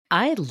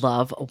I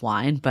love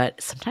wine,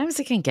 but sometimes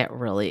it can get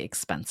really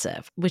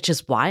expensive, which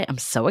is why I'm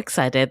so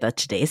excited that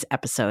today's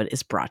episode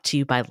is brought to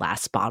you by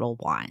Last Bottle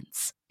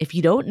Wines. If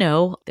you don't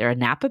know, they're a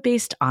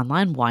Napa-based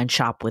online wine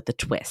shop with a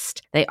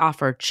twist. They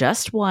offer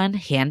just one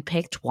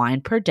hand-picked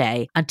wine per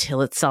day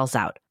until it sells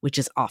out, which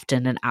is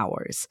often in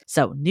hours.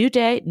 So new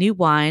day, new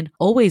wine,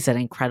 always at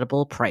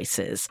incredible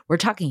prices. We're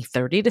talking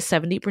 30 to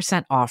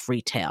 70% off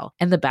retail.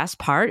 And the best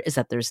part is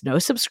that there's no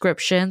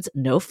subscriptions,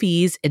 no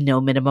fees, and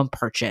no minimum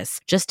purchase.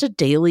 Just a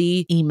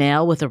daily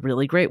email with a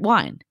really great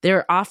wine.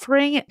 They're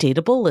offering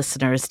Dateable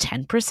listeners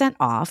 10%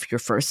 off your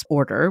first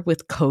order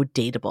with code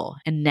Dateable.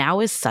 And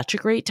now is such a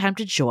great time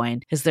to join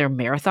as their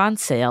marathon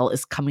sale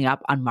is coming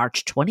up on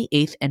March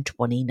 28th and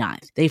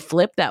 29th. They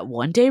flip that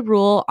one-day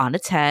rule on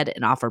its head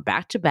and offer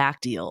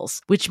back-to-back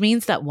deals, which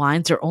means that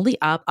wines are only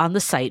up on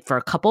the site for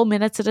a couple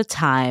minutes at a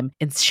time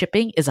and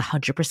shipping is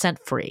 100%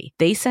 free.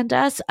 They sent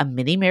us a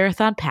mini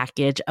marathon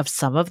package of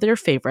some of their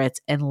favorites,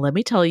 and let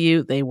me tell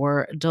you, they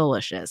were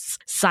delicious.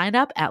 Sign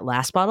up at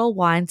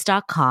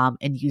lastbottlewines.com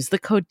and use the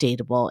code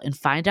Dateable and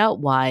find out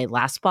why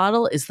Last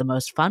Bottle is the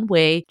most fun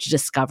way to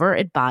discover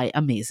and buy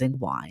amazing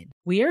wine.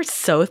 We are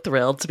so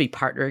thrilled to be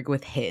partnering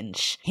with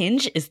Hinge.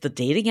 Hinge is the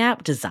dating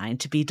app designed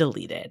to be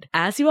deleted.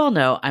 As you all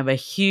know, I'm a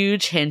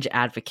huge Hinge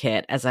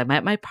advocate as I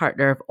met my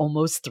partner of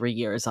almost 3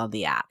 years on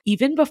the app.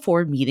 Even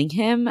before meeting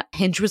him,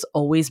 Hinge was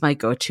always my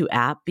go-to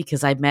app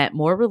because I met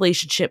more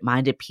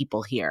relationship-minded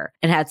people here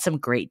and had some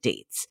great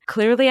dates.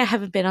 Clearly, I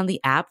haven't been on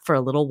the app for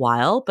a little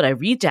while, but I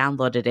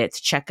re-downloaded it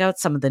to check out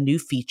some of the new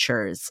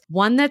features.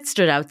 One that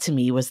stood out to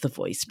me was the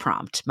voice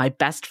prompt, my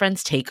best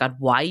friend's take on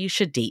why you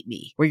should date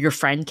me, where your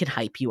friend can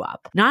hype you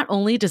up. Not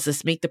only does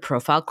this make the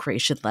profile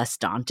creation less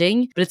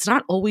daunting, but it's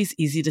not always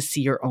easy to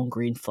see your own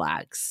green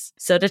flags.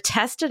 So to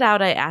test it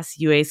out, I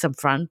asked Yue some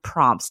fun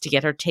prompts to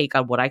get her take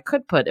on what I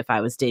could put if I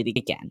was dating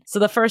again. So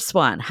the first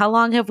one, how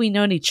long have we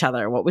known each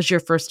other? What was your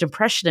first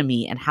impression of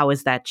me and how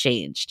has that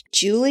changed?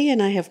 Julie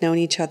and I have known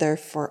each other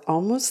for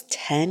almost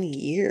 10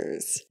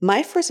 years.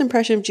 My first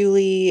impression of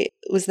Julie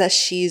was that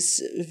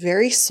she's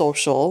very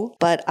social,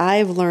 but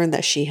I've learned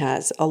that she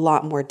has a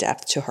lot more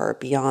depth to her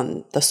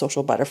beyond the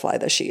social butterfly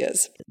that she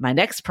is. My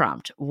next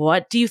prompt,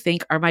 what do you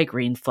think are my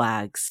green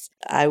flags?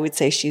 I would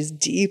say she's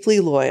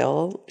deeply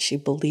loyal. She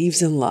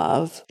believes in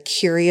love,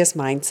 curious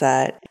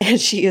mindset, and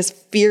she is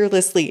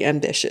fearlessly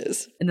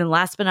ambitious. And then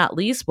last but not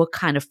least, what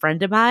kind of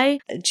friend am I?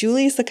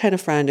 Julie is the kind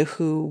of friend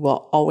who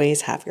will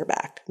always have your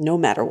back, no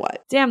matter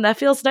what. Damn, that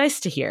feels nice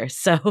to hear.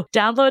 So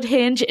download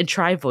Hinge and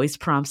try voice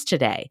prompts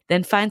today.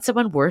 Then find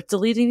someone worth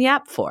deleting the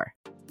app for.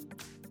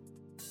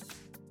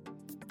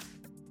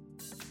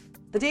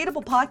 The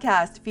Dateable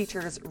podcast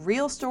features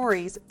real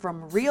stories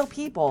from real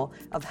people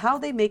of how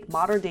they make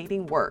modern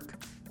dating work,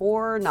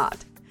 or not.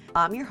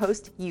 I'm your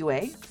host,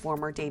 Yue,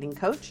 former dating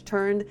coach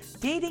turned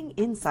dating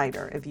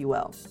insider, if you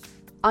will.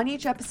 On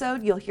each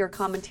episode, you'll hear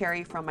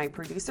commentary from my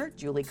producer,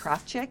 Julie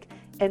Krafchick,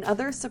 and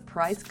other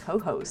surprise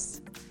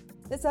co-hosts.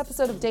 This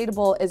episode of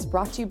Dateable is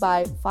brought to you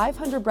by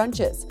 500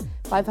 Brunches.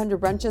 500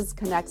 Brunches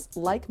connects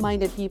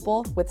like-minded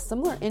people with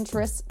similar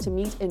interests to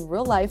meet in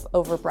real life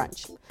over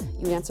brunch.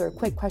 You answer a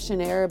quick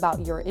questionnaire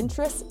about your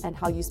interests and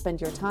how you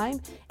spend your time,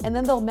 and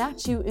then they'll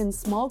match you in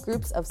small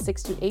groups of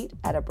 6 to 8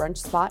 at a brunch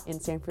spot in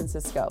San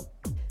Francisco.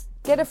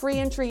 Get a free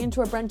entry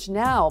into a brunch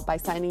now by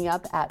signing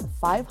up at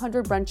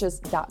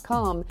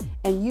 500brunches.com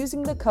and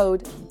using the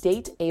code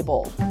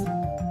DATEABLE.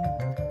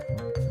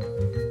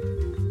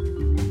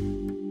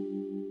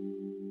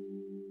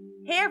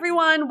 Hey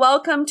everyone,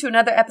 welcome to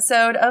another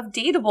episode of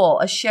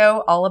Dateable, a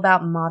show all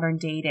about modern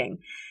dating.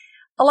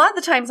 A lot of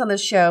the times on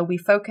this show, we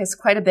focus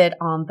quite a bit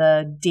on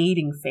the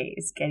dating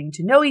phase, getting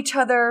to know each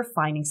other,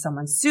 finding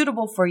someone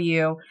suitable for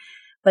you.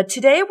 But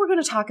today we're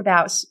going to talk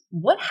about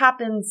what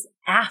happens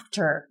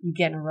after you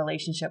get in a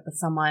relationship with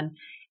someone.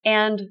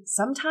 And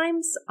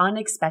sometimes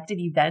unexpected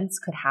events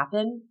could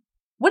happen.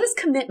 What does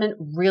commitment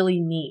really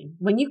mean?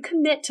 When you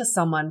commit to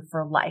someone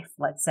for life,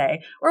 let's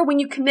say, or when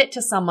you commit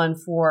to someone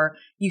for,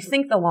 you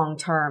think the long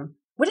term,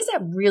 what does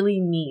that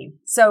really mean?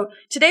 So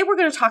today we're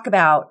going to talk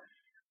about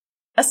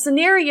a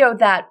scenario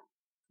that,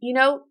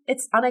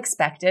 it's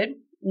unexpected.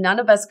 None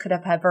of us could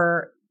have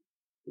ever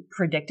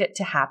predicted it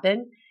to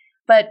happen.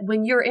 But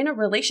when you're in a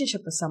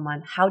relationship with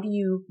someone, how do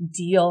you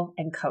deal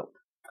and cope?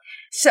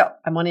 So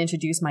I want to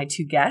introduce my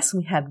two guests.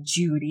 We have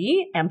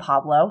Judy and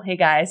Pablo. Hey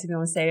guys, if you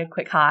want to say a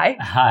quick hi.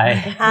 Hi.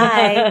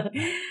 Hi.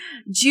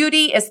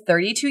 Judy is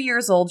 32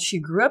 years old. She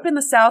grew up in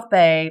the South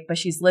Bay, but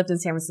she's lived in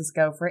San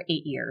Francisco for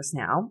 8 years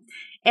now.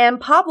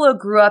 And Pablo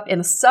grew up in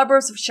the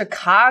suburbs of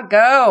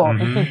Chicago.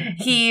 Mm-hmm.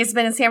 He's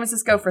been in San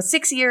Francisco for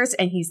 6 years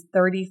and he's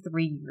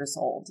 33 years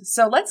old.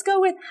 So let's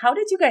go with, how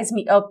did you guys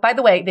meet? Oh, by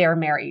the way, they are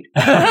married.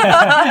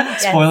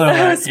 Spoiler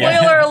alert.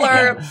 Spoiler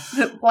alert.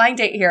 Blind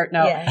date here.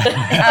 No.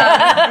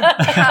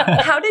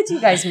 How did you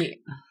guys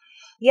meet?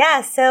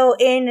 Yeah, so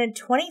in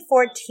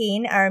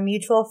 2014, our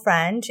mutual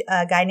friend,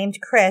 a guy named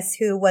Chris,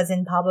 who was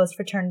in Pablo's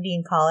fraternity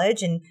in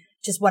college and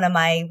just one of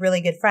my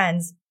really good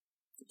friends,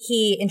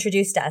 he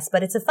introduced us.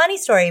 But it's a funny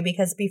story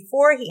because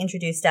before he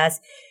introduced us,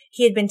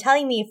 he had been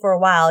telling me for a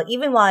while,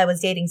 even while I was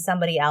dating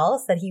somebody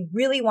else, that he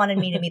really wanted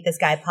me to meet this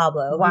guy,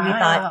 Pablo, who he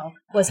thought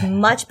was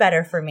much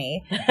better for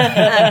me.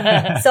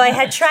 So I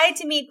had tried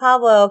to meet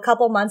Pablo a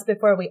couple months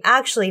before we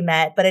actually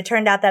met, but it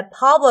turned out that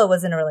Pablo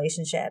was in a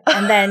relationship.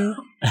 And then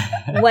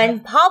when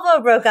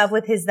Pablo broke up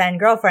with his then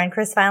girlfriend,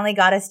 Chris finally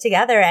got us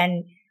together.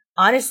 And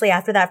honestly,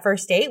 after that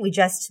first date, we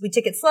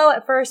took it slow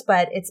at first,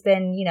 but it's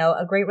been,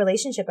 a great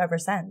relationship ever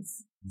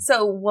since.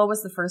 So what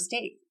was the first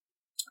date?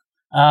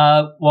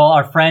 Well,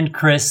 our friend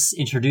Chris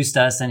introduced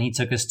us and he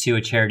took us to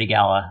a charity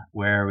gala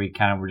where we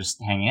kind of were just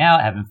hanging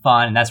out, having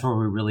fun. And that's where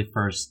we really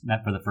first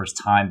met for the first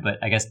time. But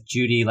I guess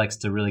Judy likes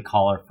to really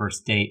call our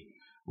first date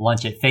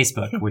lunch at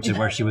Facebook, which is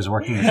where she was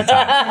working at the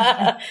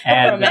time.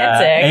 And,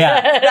 romantic.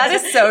 Yeah. That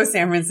is so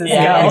San Francisco.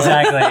 Yeah,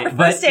 exactly.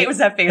 First date was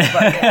at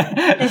Facebook.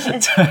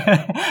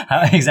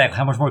 Exactly.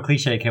 How much more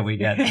cliche can we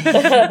get?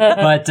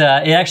 But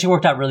it actually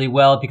worked out really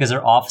well because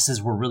our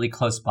offices were really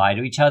close by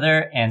to each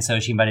other. And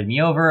so she invited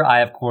me over. I,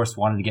 of course,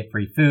 wanted to get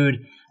free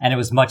food. And it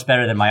was much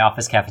better than my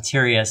office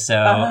cafeteria. So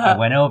I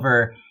went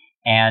over.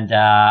 And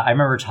I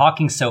remember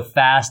talking so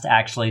fast,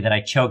 actually, that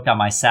I choked on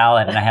my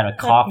salad and I had a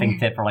coughing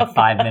fit for like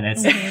 5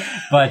 minutes.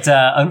 But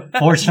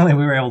unfortunately,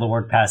 we were able to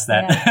work past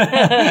that.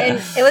 Yeah.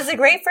 And it was a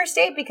great first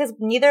date because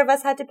neither of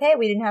us had to pay.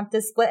 We didn't have to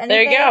split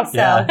anything. There you go.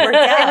 So it worked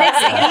out. It makes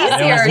it easier,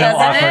 there was no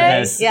doesn't it?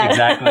 awkwardness. Yeah.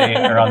 Exactly.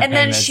 Around And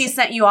then payments. she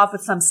sent you off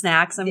with some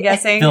snacks, I'm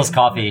guessing. Phil's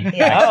coffee.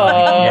 Yeah. Actually.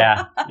 Oh,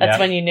 Yeah. That's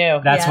when you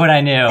knew. That's Yeah. when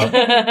I knew.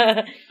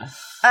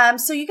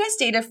 So you guys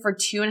dated for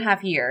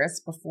 2.5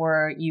 years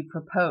before you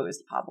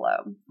proposed,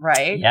 Pablo,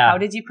 right? Yeah. How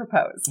did you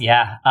propose?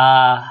 Yeah.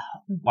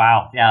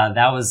 Wow. Yeah.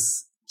 That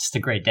was just a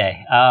great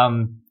day.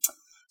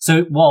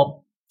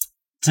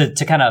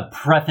 To kind of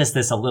preface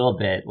this a little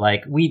bit,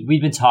 like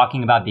we'd been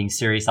talking about being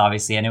serious,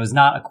 obviously, and it was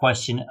not a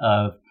question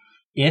of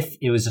if,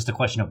 it was just a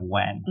question of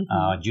when.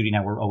 Mm-hmm. Judy and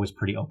I were always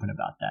pretty open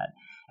about that.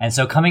 And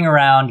so coming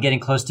around, getting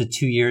close to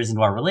 2 years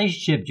into our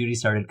relationship, Judy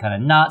started kind of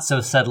not so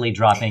subtly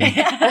dropping hints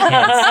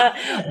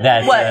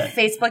that What,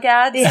 Facebook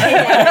ads?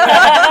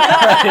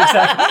 Right,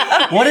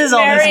 exactly. What is all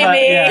this Marry about?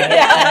 me.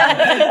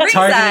 Yeah. Ring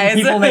Targeting size.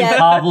 people named Yeah.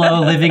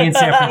 Pablo living in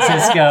San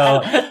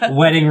Francisco,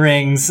 wedding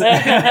rings.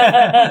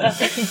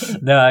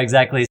 No,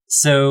 exactly.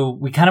 So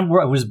we kind of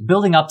were, it was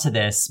building up to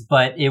this,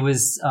 but it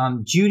was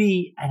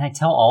Judy, and I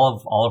tell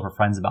all of her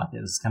friends about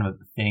this. It's kind of a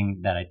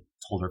thing that I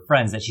told her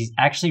friends, that she's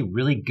actually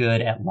really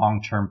good at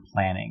long-term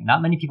planning.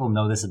 Not many people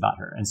know this about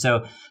her. And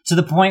so to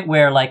the point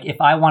where, like, if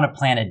I want to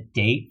plan a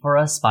date for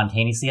us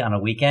spontaneously on a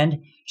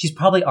weekend, she's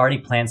probably already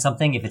planned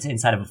something if it's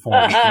inside of a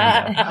 4-week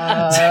window.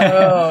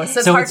 Oh, so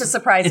it's hard to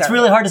surprise her. It's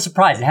really hard to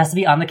surprise. It has to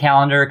be on the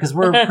calendar because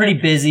we're pretty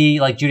busy.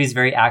 Like, Judy's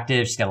very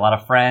active. She's got a lot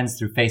of friends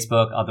through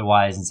Facebook,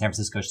 otherwise in San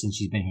Francisco, since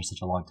she's been here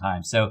such a long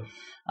time.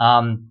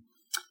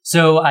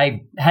 So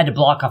I had to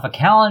block off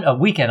a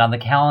weekend on the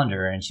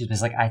calendar, and she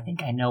was like, I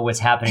think I know what's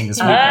happening this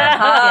weekend.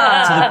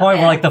 To the point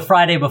where, like, the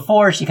Friday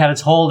before, she kind of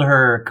told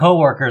her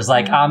coworkers,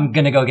 like, I'm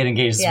going to go get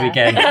engaged this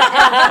weekend.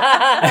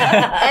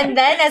 And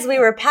then as we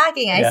were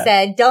packing, I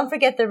said, don't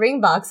forget the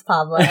ring box,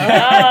 Pablo.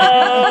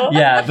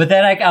 Yeah, but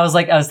then I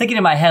was thinking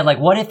in my head, like,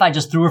 what if I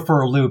just threw her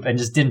for a loop and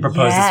just didn't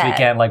propose this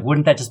weekend? Like,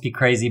 wouldn't that just be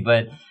crazy?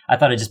 But I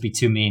thought it'd just be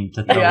too mean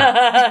to throw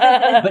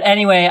her. But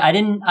anyway,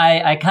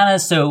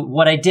 so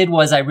what I did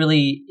was I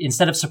really,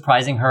 instead of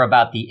surprising her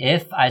about the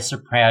if, I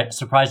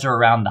surprised her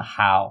around the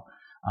how.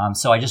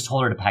 So I just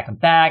told her to pack a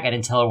bag. I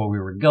didn't tell her where we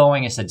were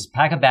going. I said, just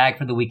pack a bag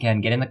for the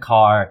weekend, get in the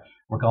car.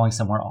 We're going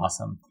somewhere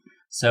awesome.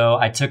 So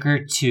I took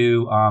her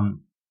to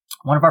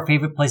one of our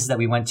favorite places that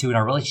we went to in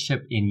our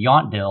relationship in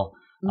Yountville,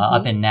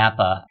 up in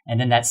Napa. And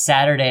then that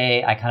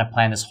Saturday, I kind of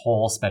planned this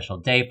whole special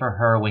day for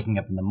her, waking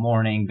up in the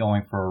morning,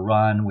 going for a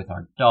run with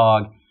our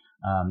dog,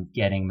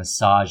 getting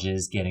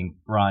massages, getting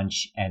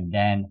brunch. And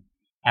then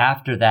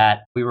after that,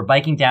 we were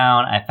biking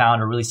down. I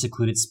found a really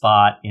secluded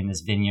spot in this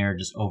vineyard,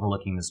 just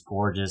overlooking this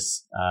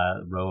gorgeous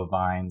row of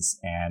vines.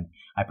 And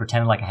I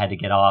pretended like I had to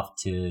get off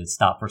to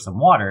stop for some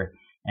water.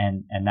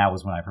 And that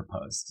was when I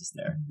proposed, just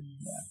there.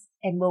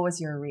 Yeah. And what was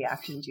your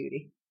reaction,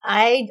 Judy?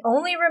 I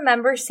only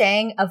remember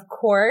saying, of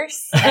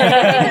course.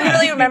 I didn't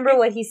really remember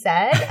what he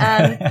said.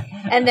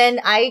 And then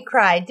I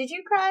cried. Did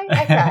you cry?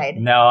 I cried.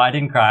 No, I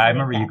didn't cry. I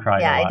remember you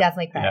cried. Yeah, a lot. I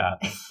definitely cried.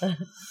 Yeah.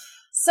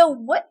 So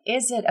what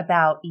is it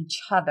about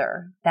each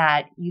other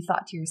that you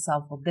thought to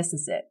yourself, well, this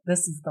is it.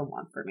 This is the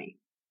one for me?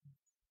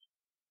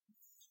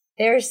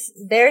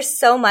 There's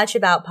so much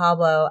about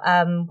Pablo.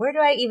 Where do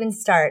I even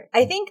start?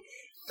 I think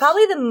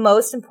probably the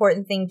most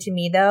important thing to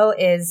me, though,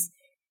 is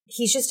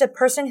he's just a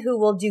person who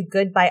will do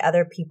good by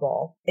other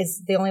people,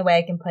 is the only way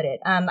I can put it.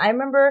 I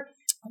remember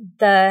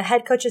the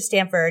head coach of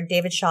Stanford,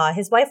 David Shaw,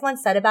 his wife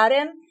once said about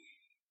him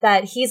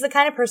that he's the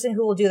kind of person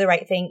who will do the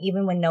right thing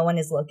even when no one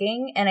is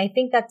looking. And I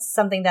think that's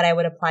something that I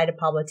would apply to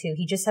Pablo too.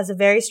 He just has a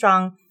very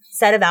strong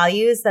set of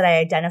values that I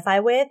identify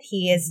with.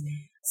 He is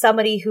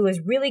somebody who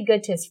is really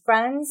good to his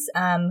friends,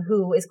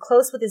 who is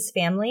close with his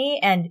family.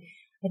 And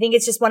I think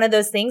it's just one of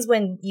those things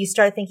when you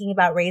start thinking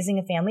about raising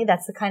a family,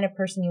 that's the kind of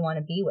person you want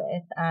to be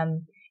with.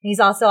 he's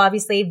also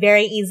obviously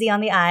very easy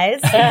on the eyes,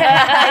 as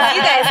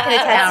you guys can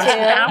attest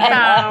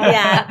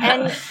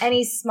to. And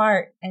he's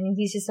smart, and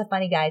he's just a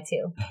funny guy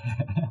too.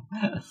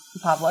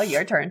 Pablo,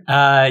 your turn.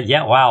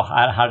 Wow.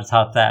 How to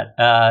top that?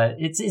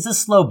 It's a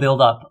slow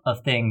buildup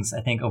of things,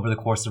 I think, over the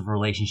course of a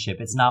relationship.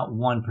 It's not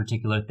one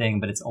particular thing,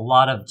 but it's a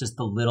lot of just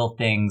the little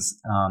things,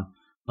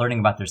 learning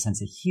about their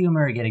sense of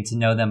humor, getting to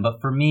know them.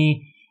 But for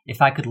me,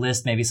 if I could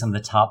list maybe some of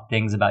the top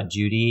things about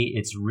Judy,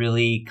 it's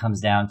really comes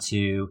down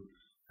to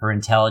her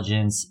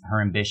intelligence,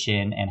 her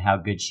ambition, and how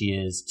good she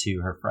is to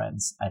her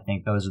friends. I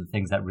think those are the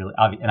things that really,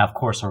 and of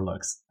course her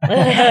looks. But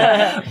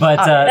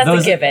that's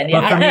those, a given.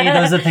 Yeah. But for me,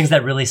 those are the things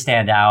that really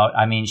stand out.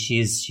 I mean,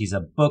 she's a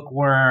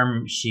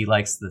bookworm. She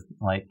likes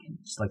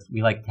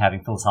we like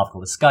having philosophical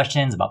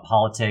discussions about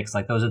politics.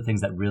 Like those are the things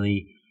that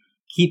really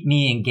keep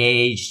me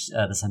engaged.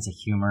 The sense of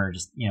humor,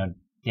 just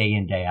day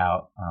in, day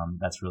out.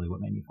 That's really what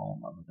made me fall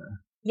in love with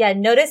her. Yeah,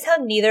 notice how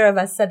neither of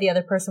us said the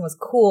other person was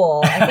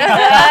cool. I think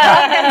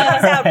that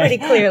comes out pretty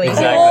clearly.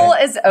 Exactly. Cool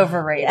is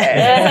overrated.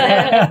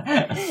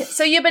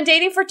 So you've been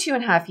dating for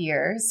 2.5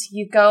 years.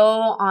 You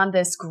go on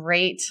this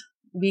great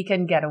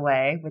weekend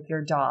getaway with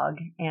your dog,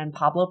 and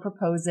Pablo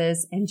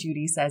proposes, and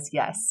Judy says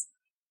yes.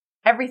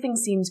 Everything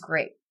seems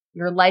great.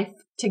 Your life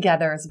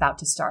together is about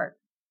to start.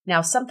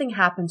 Now, something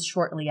happens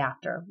shortly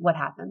after. What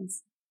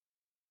happens?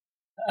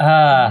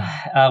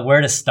 Where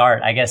to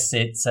start? I guess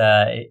it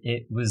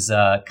was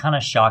kind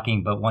of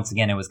shocking, but once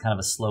again, it was kind of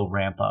a slow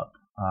ramp up.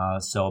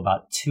 So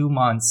about 2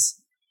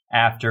 months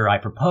after I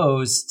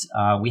proposed,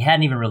 we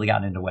hadn't even really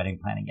gotten into wedding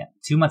planning yet.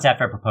 2 months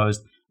after I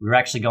proposed, we were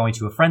actually going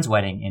to a friend's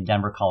wedding in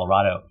Denver,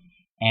 Colorado.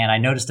 And I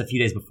noticed a few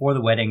days before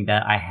the wedding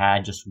that I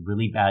had just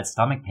really bad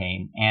stomach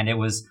pain. And it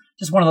was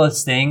just one of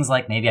those things,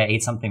 like maybe I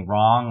ate something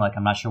wrong. Like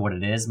I'm not sure what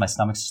it is. My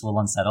stomach's just a little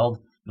unsettled.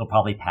 It'll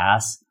probably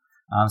pass.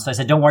 So I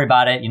said, don't worry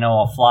about it.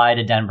 I'll fly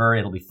to Denver.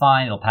 It'll be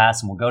fine. It'll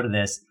pass and we'll go to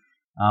this.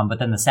 But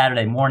then the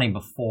Saturday morning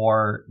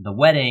before the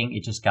wedding,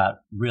 it just got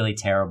really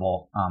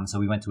terrible. So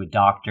we went to a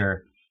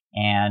doctor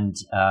and,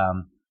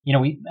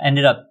 we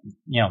ended up,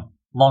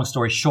 long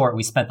story short,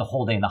 we spent the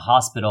whole day in the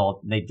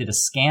hospital. They did a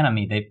scan on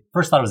me. They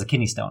first thought it was a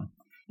kidney stone.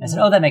 And I said,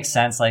 oh, that makes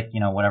sense. Like,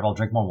 whatever, I'll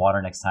drink more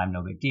water next time.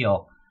 No big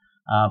deal.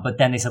 But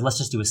then they said, let's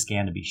just do a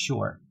scan to be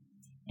sure.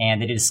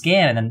 And they did a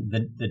scan and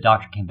then the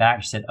doctor came back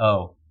and she said,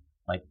 oh,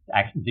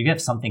 do you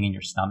have something in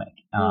your stomach?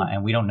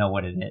 And we don't know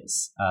what it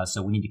is.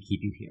 So we need to keep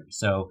you here.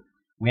 So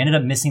we ended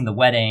up missing the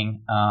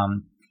wedding.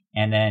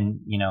 And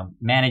then,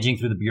 managing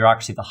through the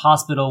bureaucracy of the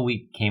hospital,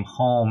 we came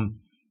home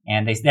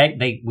and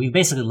we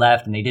basically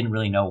left and they didn't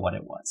really know what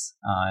it was.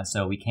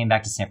 So we came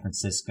back to San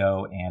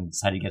Francisco and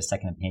decided to get a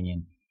second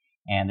opinion.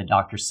 And the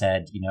doctor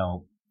said,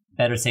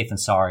 better safe than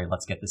sorry.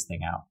 Let's get this thing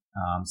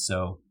out.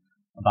 So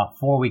about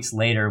 4 weeks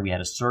later, we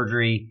had a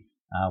surgery.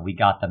 We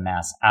got the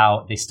mass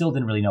out. They still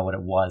didn't really know what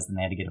it was, and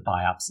they had to get a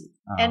biopsy.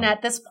 And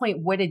at this point,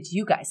 what did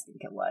you guys think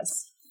it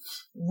was?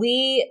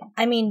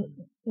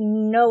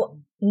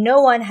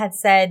 No one had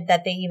said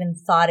that they even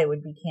thought it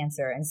would be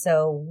cancer. And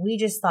so we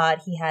just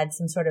thought he had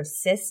some sort of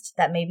cyst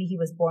that maybe he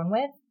was born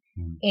with.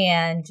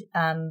 And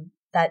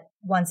that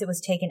once it was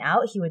taken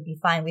out, he would be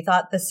fine. We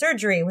thought the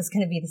surgery was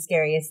going to be the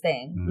scariest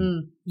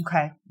thing.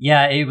 Okay.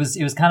 Yeah, it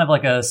was kind of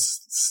like a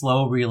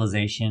slow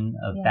realization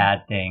of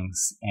bad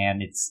things.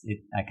 And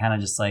I kind of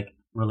just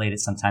relate it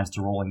sometimes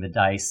to rolling the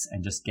dice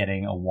and just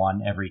getting a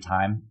 1 every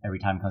time. Every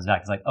time it comes back,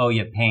 it's like, oh,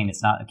 you have pain.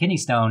 It's not a kidney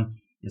stone.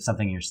 You have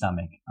something in your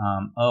stomach.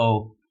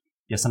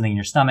 You have something in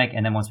your stomach.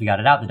 And then once we got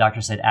it out, the doctor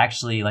said,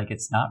 actually,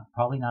 it's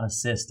probably not a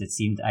cyst. It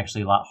seemed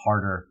actually a lot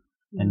harder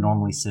than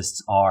normally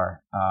cysts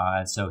are.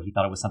 And so he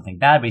thought it was something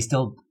bad, but he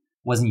still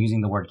wasn't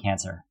using the word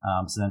cancer.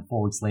 So then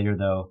 4 weeks later,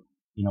 though,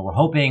 we're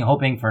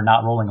hoping for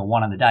not rolling a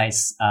 1 on the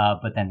dice,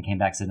 but then came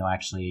back and said, no,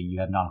 actually, you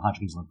have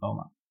non-Hodgkin's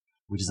lymphoma,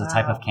 which is a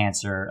type of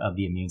cancer of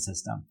the immune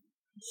system.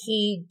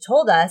 He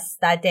told us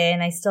that day,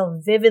 and I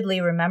still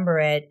vividly remember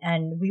it,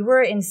 and we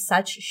were in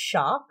such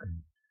shock.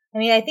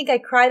 I think I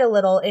cried a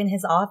little in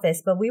his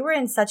office, but we were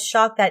in such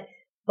shock that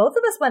both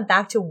of us went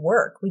back to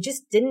work. We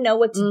just didn't know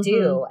what to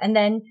do. And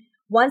then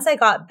once I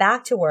got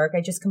back to work,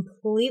 I just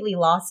completely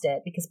lost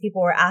it because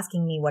people were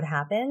asking me what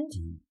happened.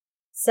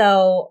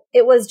 So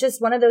it was just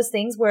one of those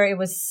things where it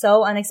was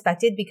so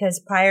unexpected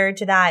because prior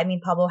to that,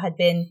 Pablo had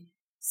been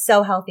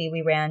so healthy.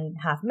 We ran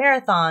half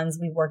marathons.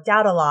 We worked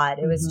out a lot.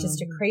 It was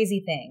just a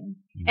crazy thing.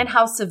 And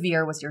how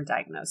severe was your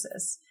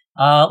diagnosis?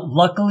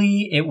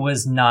 Luckily, it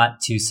was not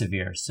too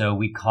severe. So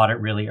we caught it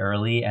really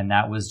early, and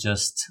that was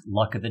just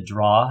luck of the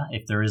draw.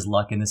 If there is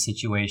luck in the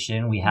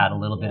situation, we had a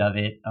little bit of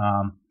it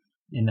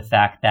in the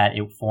fact that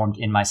it formed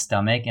in my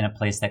stomach in a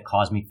place that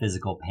caused me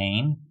physical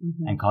pain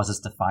and caused us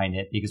to find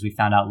it, because we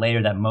found out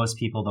later that most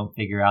people don't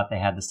figure out they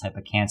have this type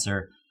of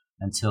cancer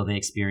until they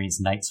experience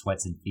night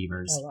sweats and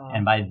fevers. Oh, wow.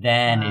 And by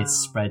then it's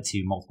spread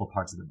to multiple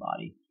parts of the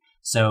body.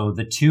 So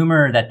the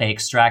tumor that they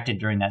extracted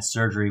during that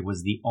surgery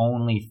was the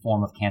only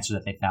form of cancer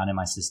that they found in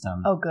my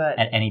system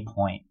at any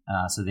point.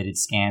 So they did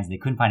scans. They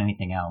couldn't find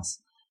anything else.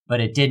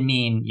 But it did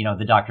mean,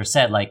 the doctor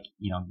said,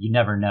 you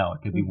never know.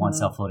 It could be one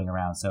cell floating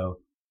around. So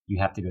you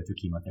have to go through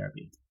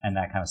chemotherapy. And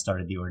that kind of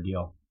started the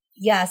ordeal.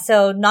 Yeah,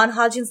 so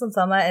non-Hodgkin's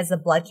lymphoma is a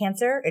blood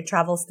cancer. It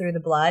travels through the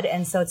blood.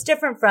 And so it's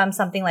different from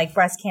something like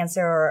breast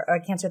cancer or a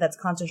cancer that's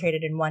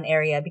concentrated in one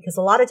area, because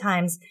a lot of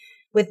times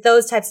with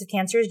those types of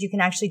cancers, you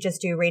can actually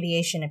just do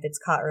radiation if it's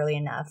caught early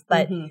enough.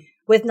 But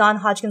with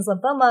non-Hodgkin's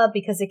lymphoma,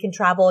 because it can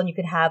travel and you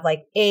could have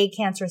like a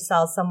cancer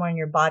cell somewhere in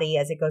your body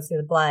as it goes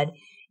through the blood,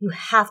 you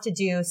have to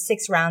do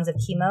 6 rounds of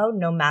chemo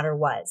no matter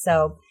what.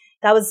 So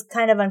that was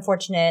kind of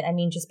unfortunate. I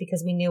mean, just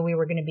because we knew we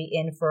were going to be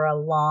in for a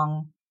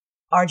long,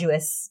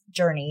 arduous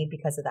journey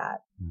because of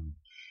that.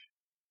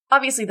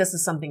 Obviously, this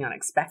is something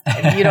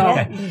unexpected. You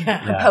don't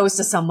propose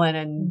to someone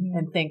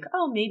and think,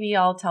 oh, maybe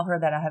I'll tell her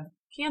that I have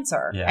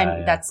cancer.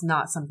 That's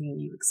not something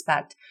you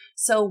expect.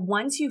 So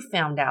once you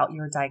found out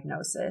your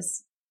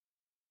diagnosis,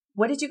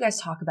 what did you guys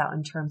talk about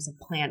in terms of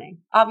planning?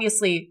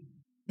 Obviously,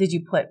 did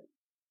you put,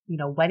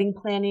 wedding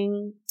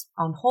planning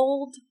on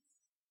hold?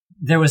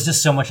 There was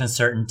just so much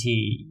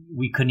uncertainty.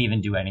 We couldn't even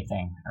do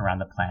anything around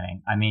the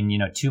planning. I mean,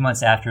 2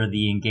 months after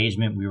the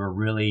engagement, we were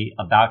really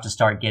about to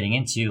start getting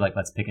into like,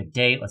 let's pick a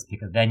date, let's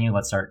pick a venue,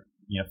 let's start,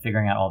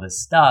 figuring out all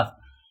this stuff.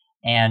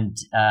 And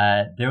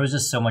there was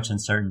just so much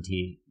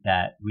uncertainty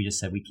that we just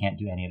said we can't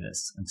do any of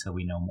this until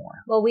we know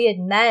more. Well, we had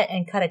met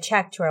and cut a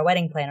check to our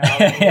wedding planner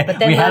already, but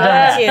then we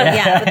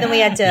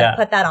had to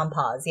put that on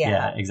pause.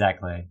 Yeah,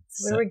 exactly.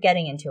 We were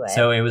getting into it.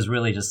 So it was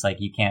really just like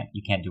you can't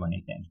do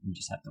anything. You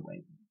just have to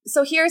wait.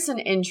 So here's an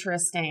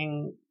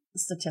interesting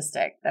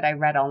statistic that I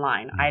read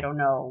online. I don't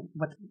know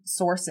what the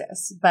source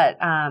is, but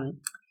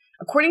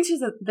according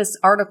to this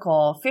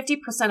article,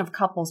 50% of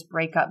couples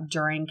break up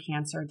during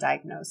cancer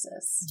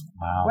diagnosis.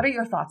 Wow. What are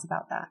your thoughts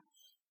about that?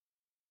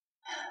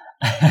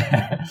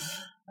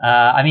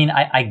 I mean,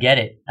 I get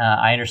it.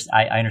 I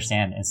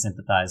understand and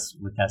sympathize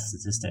with that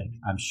statistic.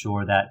 I'm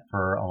sure that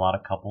for a lot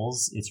of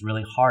couples, it's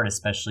really hard,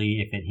 especially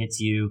if it hits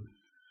you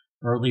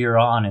earlier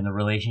on in the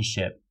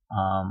relationship.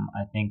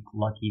 I think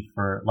lucky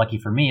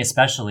for me,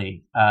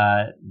 especially,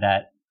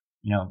 that,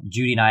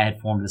 Judy and I had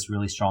formed this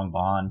really strong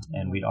bond,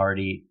 and we'd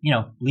already,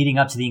 leading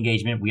up to the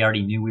engagement, we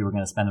already knew we were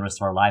going to spend the rest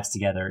of our lives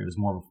together. It was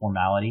more of a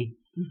formality.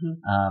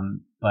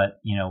 But,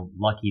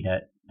 lucky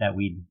that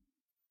we'd,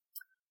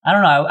 I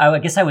don't know. I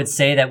guess I would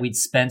say that we'd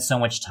spent so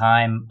much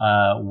time,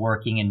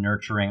 working and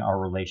nurturing our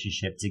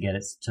relationship to get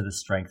it to the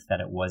strength that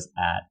it was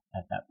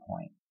at that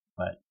point.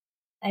 But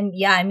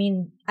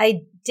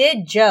I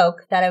did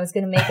joke that I was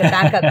going to make a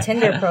backup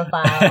Tinder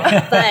profile,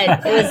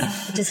 but it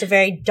was just a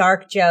very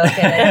dark joke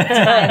at a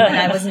time when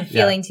I wasn't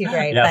feeling too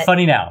great. Yeah, but,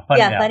 funny now.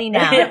 Funny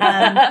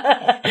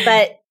now.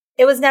 But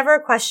it was never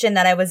a question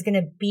that I was going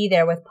to be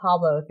there with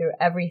Pablo through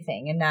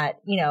everything. And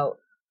that,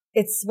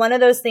 it's one of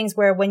those things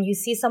where when you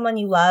see someone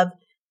you love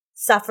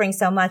suffering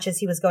so much as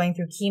he was going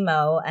through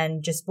chemo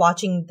and just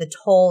watching the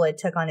toll it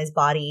took on his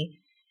body,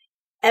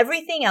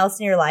 everything else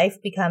in your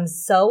life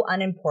becomes so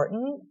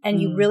unimportant, and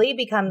you really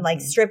become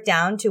like stripped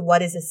down to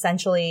what is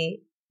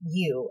essentially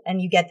you.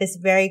 And you get this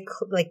very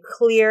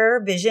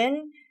clear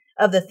vision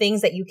of the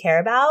things that you care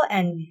about.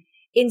 And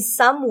in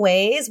some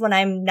ways,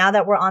 now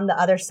that we're on the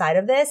other side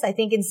of this, I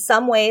think in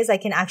some ways I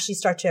can actually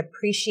start to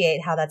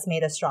appreciate how that's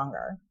made us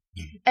stronger.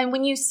 And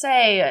when you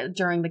say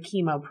during the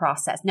chemo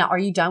process, now are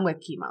you done with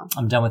chemo?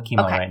 I'm done with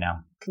chemo right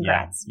now.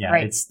 Congrats. Yeah.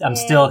 Right. I'm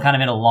still kind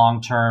of in a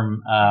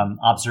long-term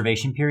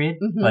observation period,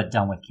 but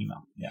done with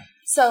chemo. Yeah.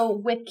 So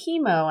with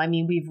chemo, I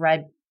mean, we've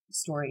read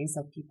stories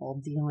of people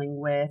dealing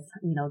with,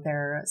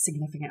 their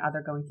significant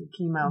other going through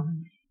chemo.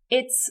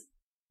 It's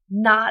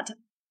not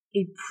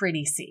a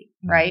pretty scene,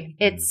 right?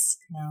 It's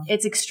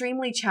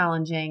extremely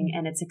challenging,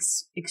 and it's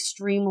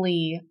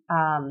extremely,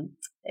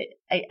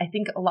 I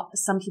think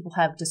some people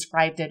have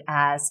described it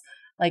as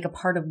like a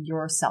part of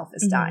yourself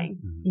is dying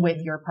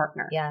with your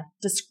partner. Yeah.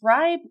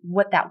 Describe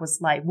what that was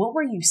like. What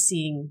were you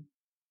seeing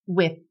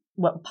with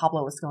what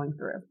Pablo was going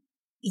through?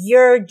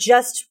 You're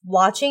just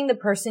watching the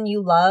person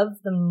you love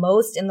the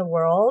most in the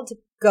world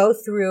go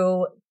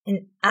through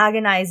an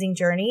agonizing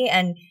journey.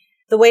 And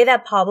the way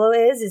that Pablo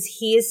is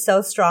he is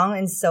so strong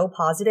and so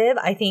positive.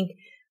 I think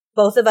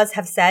both of us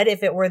have said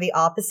if it were the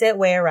opposite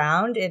way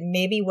around, it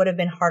maybe would have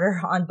been harder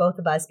on both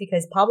of us,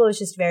 because Pablo is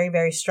just very,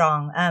 very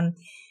strong.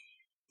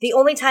 The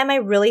only time I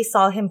really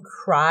saw him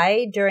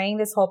cry during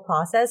this whole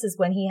process is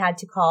when he had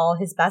to call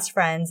his best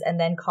friends and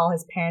then call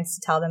his parents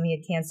to tell them he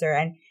had cancer.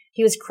 And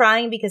he was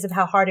crying because of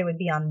how hard it would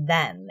be on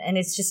them. And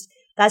that's just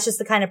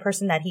the kind of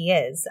person that he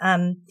is.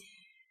 I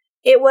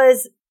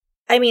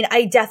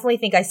definitely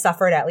think I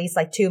suffered at least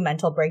like 2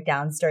 mental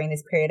breakdowns during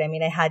this period. I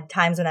mean, I had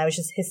times when I was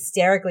just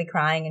hysterically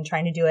crying and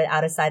trying to do it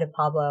out of sight of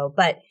Pablo.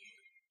 But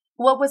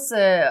what was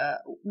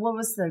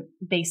the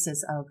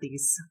basis of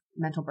these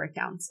mental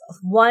breakdowns?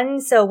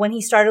 So when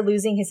he started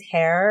losing his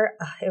hair,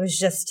 it was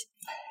just,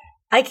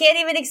 I can't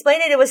even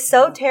explain it. It was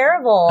so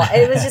terrible.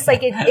 It was just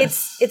like,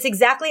 it's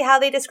exactly how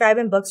they describe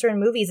in books or in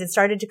movies. It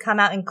started to come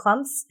out in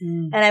clumps,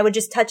 and I would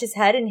just touch his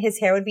head and his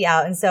hair would be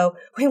out. And so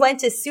we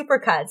went to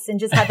Supercuts and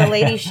just had the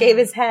lady shave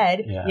his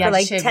head for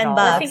like $10.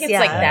 I think it's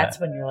like,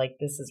 that's when you're like,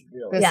 this is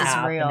real. This is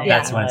real.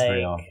 That's when it's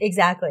real.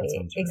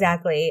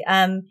 Exactly.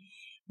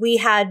 we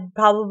had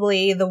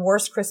probably the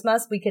worst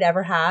Christmas we could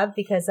ever have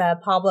because,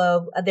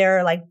 Pablo, there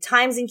are like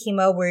times in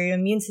chemo where your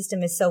immune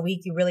system is so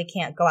weak, you really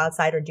can't go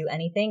outside or do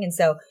anything. And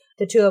so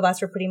the two of us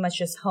were pretty much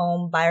just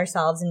home by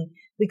ourselves, and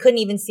we couldn't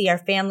even see our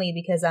family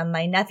because,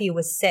 my nephew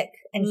was sick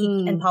and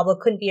and Pablo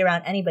couldn't be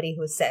around anybody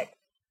who was sick.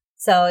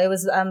 So it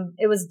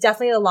was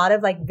definitely a lot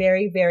of like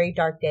very, very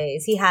dark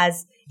days. He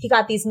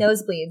got these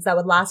nosebleeds that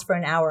would last for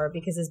an hour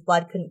because his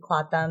blood couldn't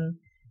clot them.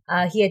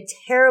 He had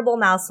terrible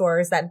mouth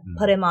sores that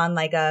put him on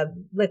like a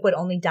liquid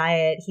only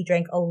diet. He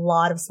drank a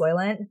lot of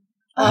Soylent.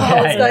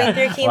 Going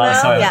through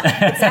chemo.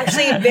 Yeah. It's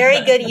actually a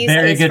very good use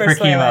very case good for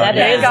chemo. That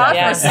is God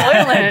for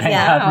Soylent.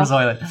 God for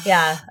Soylent.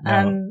 Yeah.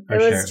 No, it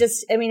was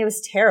just, I mean, it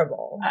was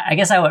terrible. I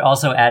guess I would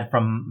also add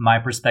from my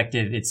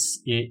perspective,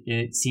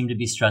 it seemed to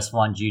be stressful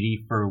on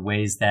Judy for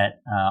ways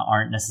that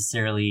aren't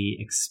necessarily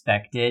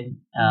expected.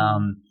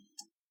 And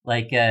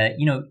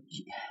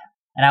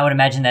I would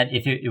imagine that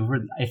if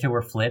it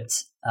were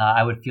flipped,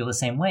 I would feel the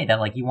same way, that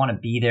like you want to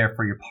be there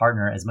for your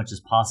partner as much as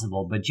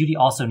possible. But Judy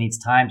also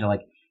needs time to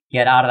like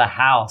get out of the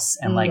house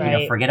and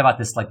like, forget about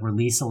this, like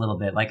release a little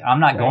bit. Like I'm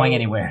not going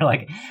anywhere.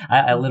 Like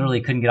I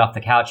literally couldn't get off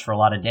the couch for a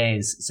lot of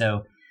days.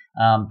 So,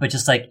 but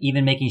just like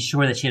even making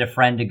sure that she had a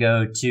friend to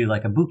go to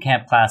like a boot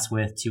camp class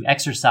with to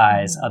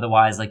exercise.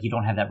 Otherwise, like you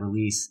don't have that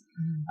release.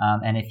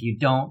 And if you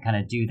don't kind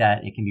of do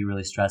that, it can be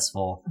really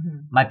stressful.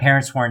 My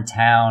parents were in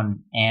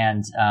town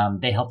and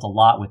they helped a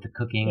lot with the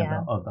cooking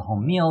of the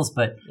home meals,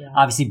 but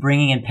obviously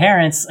bringing in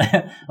parents,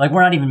 like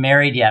we're not even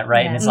married yet,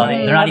 right? And it's not,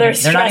 they're not even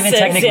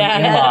technically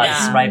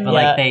in-laws, right? But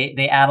like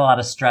they add a lot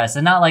of stress,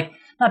 and not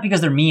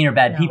because they're mean or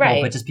bad people,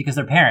 but just because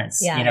they're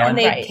parents, you know, and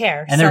they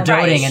care, and they're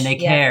doting and they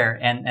care,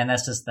 and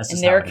that's just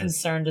and they're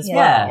concerned as well.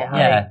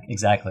 Yeah,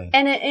 exactly.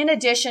 And in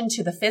addition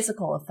to the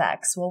physical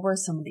effects, what were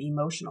some of the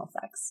emotional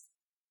effects?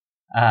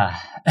 I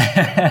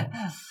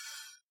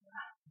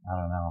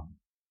don't know.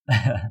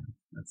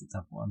 That's a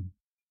tough one.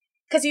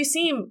 Because you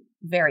seem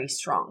very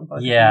strong, both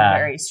of you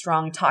very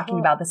strong, talking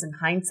about this in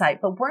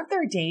hindsight. But weren't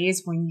there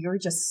days when you're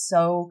just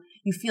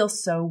you feel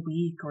so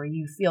weak, or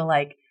you feel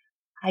like,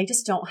 I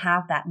just don't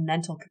have that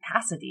mental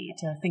capacity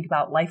to think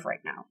about life right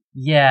now?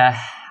 Yeah,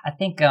 I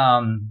think, I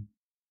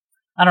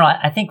don't know.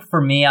 I think for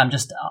me, I'm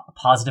just a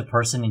positive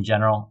person in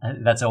general.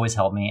 That's always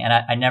helped me. And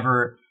I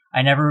never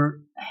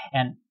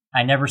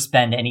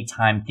spend any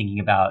time thinking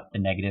about the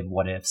negative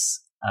what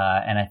ifs.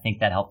 And I think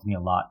that helped me a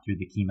lot through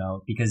the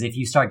chemo, because if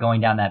you start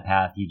going down that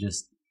path, you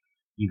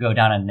go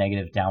down a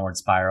negative downward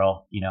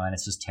spiral, you know, and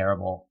it's just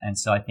terrible. And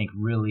so I think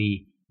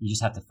really you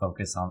just have to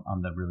focus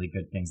on the really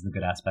good things, the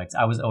good aspects.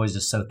 I was always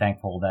just so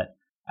thankful that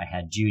I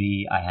had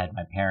Judy, I had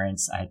my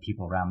parents, I had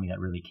people around me that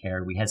really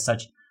cared. We had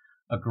such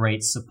a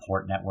great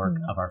support network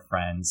of our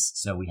friends.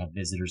 So we had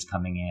visitors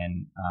coming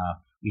in.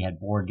 We had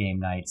board game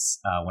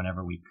nights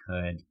whenever we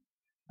could.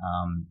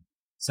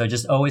 So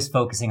just always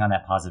focusing on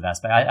that positive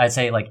aspect. I'd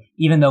say, like,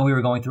 even though we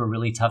were going through a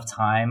really tough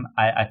time,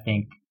 I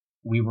think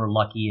we were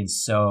lucky in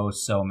so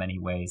many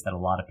ways that a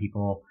lot of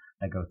people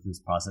that go through this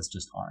process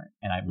just aren't.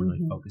 And I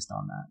really focused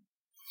on that.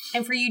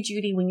 And for you,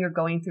 Judy, when you're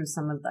going through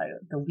some of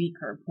the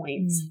weaker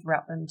points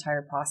throughout the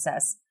entire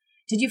process,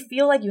 did you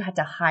feel like you had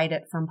to hide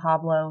it from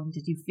Pablo?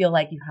 Did you feel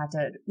like you had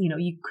to,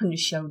 you couldn't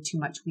show too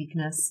much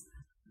weakness?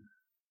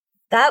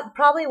 That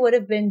probably would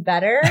have been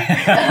better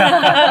because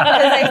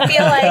I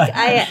feel like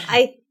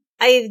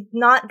I'm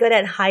not good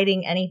at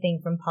hiding anything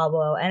from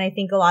Pablo. And I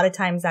think a lot of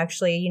times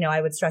actually, I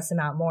would stress him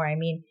out more. I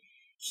mean,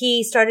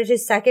 he started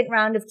his second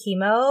round of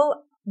chemo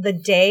the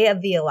day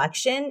of the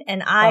election,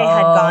 and I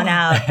had gone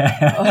out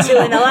to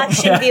an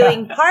election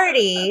viewing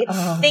party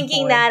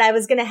thinking that I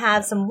was going to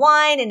have some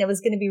wine and it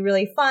was going to be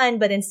really fun.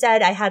 But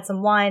instead I had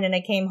some wine and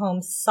I came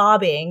home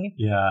sobbing.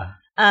 Yeah.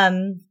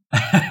 And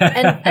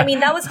I mean,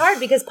 that was hard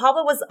because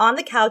Pablo was on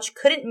the couch,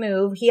 couldn't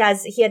move. He had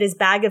his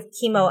bag of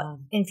chemo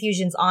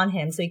infusions on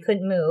him, so he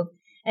couldn't move.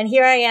 And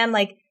here I am,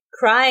 like,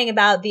 crying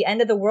about the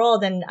end of the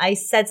world. And I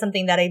said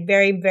something that I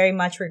very, very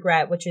much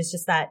regret, which is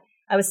just that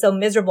I was so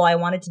miserable. I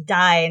wanted to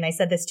die. And I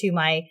said this to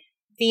my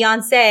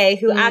fiance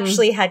who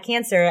actually had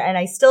cancer. And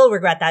I still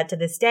regret that to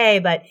this day,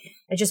 but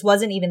I just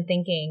wasn't even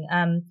thinking.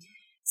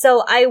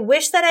 So I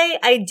wish that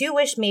I do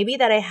wish maybe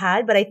that I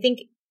had, but I think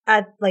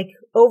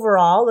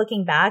overall,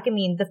 looking back, I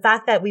mean, the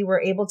fact that we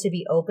were able to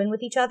be open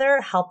with each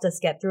other helped us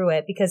get through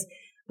it because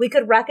we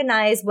could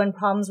recognize when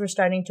problems were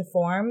starting to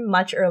form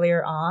much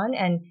earlier on.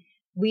 And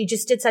we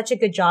just did such a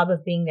good job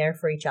of being there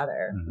for each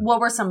other. What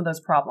were some of those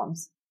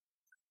problems?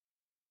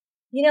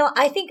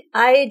 I think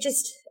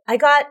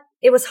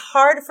it was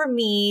hard for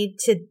me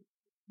to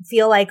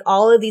feel like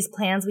all of these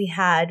plans we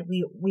had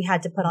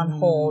to put on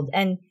hold.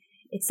 And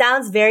it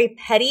sounds very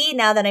petty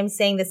now that I'm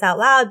saying this out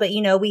loud, but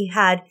we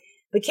had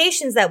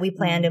vacations that we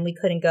planned and we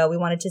couldn't go. We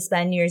wanted to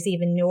spend New Year's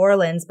Eve in New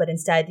Orleans, but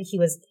instead he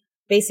was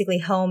basically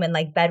home and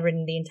like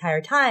bedridden the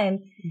entire time.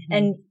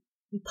 And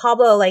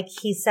Pablo, like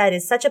he said,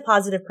 is such a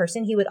positive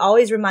person. He would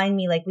always remind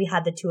me like we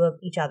had the two of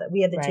each other.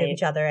 We had the two of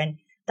each other. And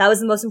that was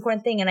the most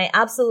important thing. And I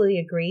absolutely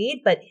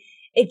agreed, but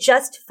it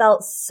just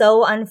felt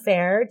so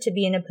unfair to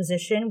be in a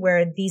position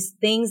where these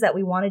things that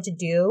we wanted to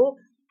do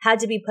had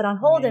to be put on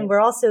hold. And we're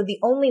also the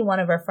only one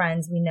of our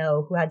friends we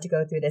know who had to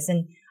go through this.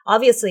 And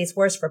obviously it's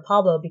worse for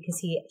Pablo because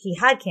he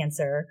had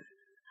cancer.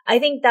 I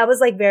think that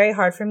was like very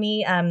hard for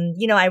me.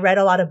 I read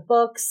a lot of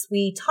books.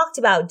 We talked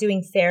about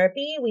doing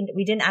therapy.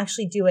 We didn't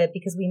actually do it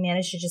because we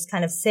managed to just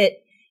kind of sit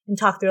and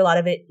talk through a lot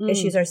of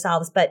issues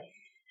ourselves. But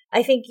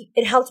I think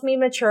it helped me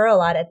mature a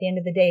lot at the end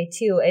of the day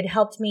too. It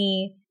helped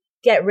me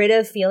get rid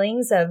of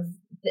feelings of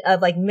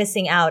like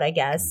missing out, I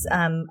guess,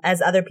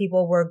 as other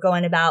people were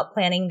going about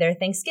planning their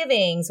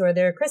Thanksgivings or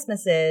their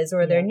Christmases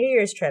or their New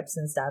Year's trips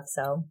and stuff.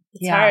 So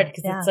it's hard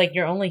because it's like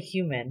you're only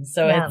human.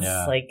 So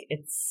it's like,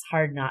 it's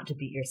hard not to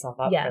beat yourself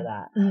up for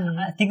that. Mm-hmm.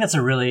 I think that's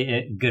a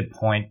really good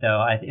point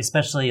though.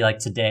 Especially like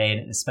today,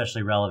 and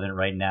especially relevant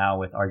right now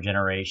with our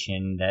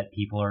generation, that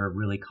people are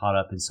really caught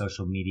up in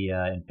social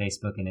media and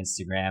Facebook and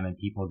Instagram, and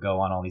people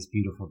go on all these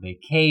beautiful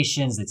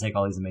vacations. They take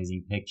all these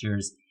amazing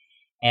pictures.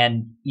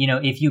 And,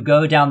 if you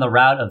go down the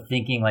route of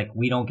thinking like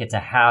we don't get to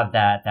have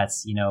that,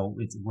 that's,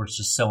 we're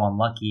just so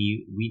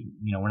unlucky.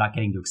 We're not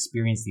getting to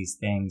experience these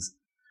things.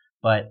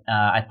 But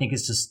I think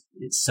it's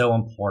so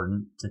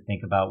important to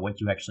think about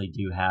what you actually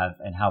do have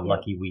and how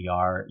lucky we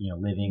are,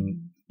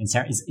 living in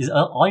San Francisco. Is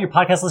all your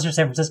podcast listeners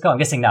San Francisco? I'm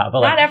guessing not.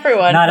 But not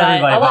everyone. Not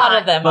everybody. A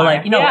lot of them. But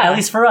at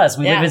least for us,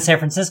 we live in San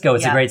Francisco.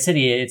 It's a great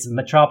city. It's a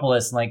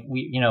metropolis. Like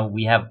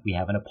we have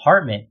an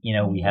apartment.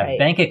 We have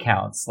bank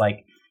accounts.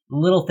 Like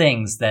little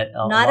things that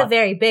not a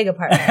very big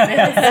apartment.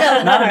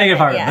 Not a big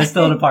apartment, but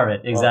still an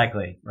apartment.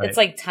 Exactly. Right. It's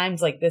like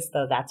times like this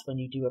though, that's when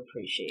you do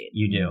appreciate.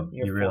 You do.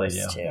 You really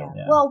do. Yeah.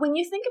 Well, when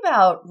you think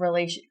about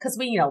because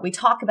we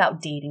talk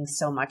about dating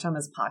so much on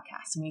this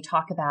podcast, and we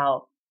talk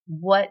about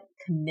what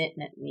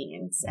commitment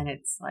means, and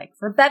it's like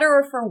for better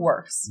or for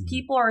worse. Mm-hmm.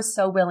 People are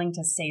so willing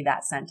to say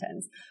that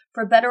sentence,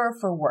 for better or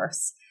for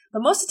worse.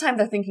 But most of the time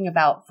they're thinking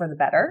about for the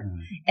better. Mm.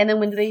 And then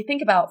when they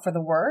think about for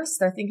the worse,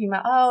 they're thinking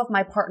about, if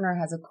my partner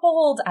has a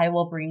cold, I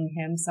will bring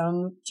him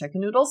some chicken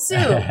noodle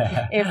soup.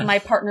 If my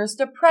partner's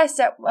depressed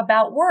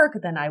about work,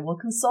 then I will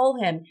console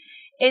him.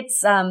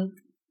 It's,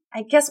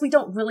 I guess we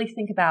don't really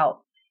think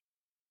about,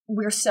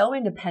 we're so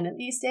independent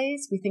these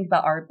days. We think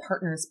about our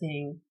partners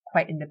being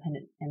quite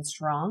independent and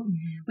strong.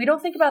 Mm-hmm. We don't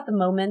think about the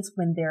moments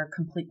when they're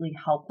completely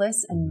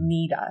helpless and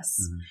need us.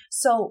 Mm-hmm.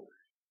 So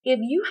if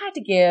you had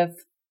to give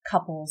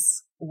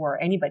couples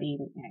or anybody,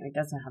 it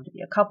doesn't have to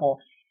be a couple,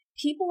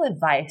 people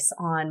advice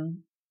on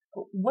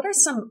what are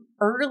some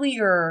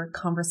earlier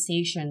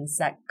conversations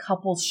that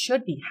couples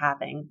should be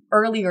having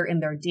earlier in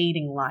their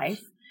dating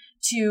life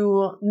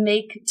to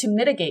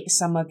mitigate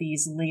some of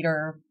these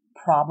later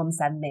problems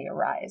that may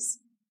arise?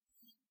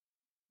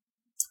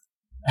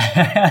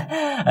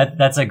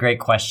 That's a great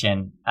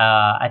question.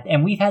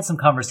 And we've had some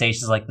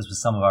conversations like this with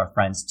some of our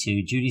friends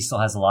too. Judy still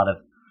has a lot of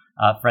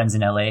friends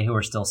in LA who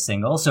are still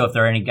single. So if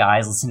there are any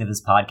guys listening to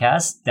this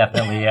podcast,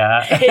 definitely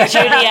hit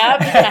Judy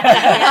up.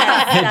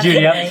 Hit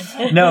Judy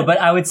up. No, but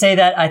I would say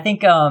that I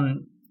think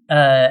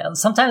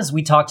sometimes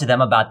we talk to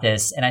them about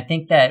this, and I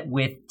think that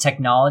with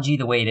technology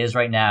the way it is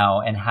right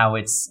now and how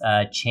it's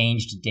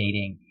changed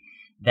dating,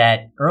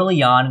 that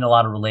early on in a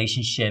lot of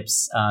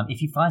relationships,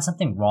 if you find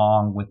something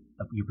wrong with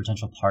your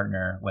potential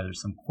partner, whether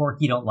it's some quirk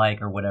you don't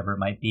like or whatever it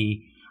might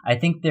be, I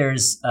think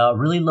there's a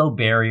really low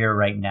barrier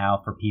right now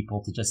for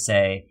people to just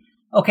say,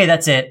 okay,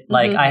 that's it.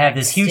 Like, I have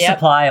this huge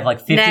supply of like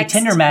 50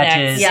 Tinder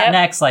matches.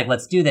 Next, like,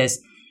 let's do this.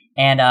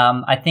 And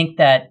I think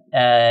that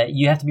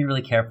you have to be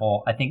really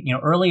careful. I think,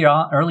 early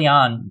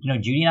on,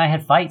 Judy and I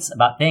had fights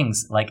about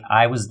things. Like,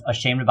 I was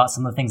ashamed about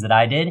some of the things that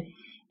I did.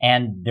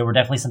 And there were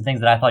definitely some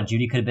things that I thought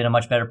Judy could have been a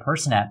much better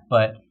person at.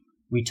 But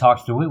we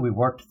talked through it. We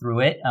worked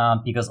through it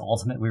because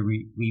ultimately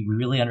we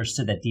really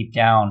understood that deep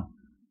down,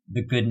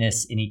 the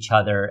goodness in each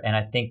other. And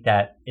I think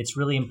that it's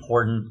really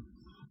important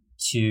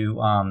to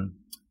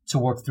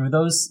work through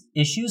those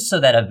issues so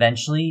that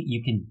eventually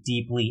you can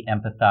deeply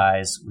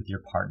empathize with your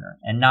partner,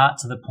 and not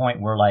to the point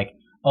where like,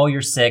 oh,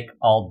 you're sick,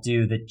 I'll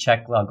do the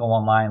check, I'll go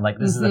online. Like,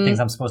 this is the things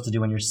I'm supposed to do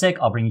when you're sick.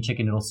 I'll bring you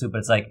chicken noodle soup. But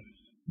it's like,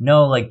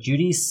 no, like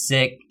Judy's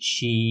sick.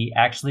 She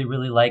actually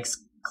really likes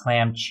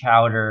clam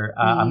chowder.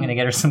 I'm going to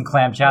get her some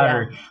clam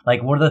chowder. Yeah.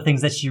 Like, what are the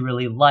things that she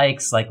really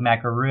likes? Like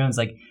macaroons,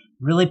 like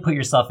really put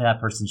yourself in that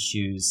person's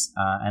shoes.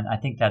 And I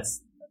think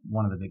that's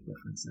one of the big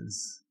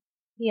differences.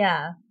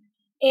 Yeah.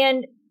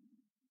 And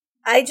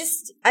I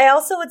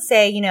also would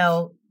say,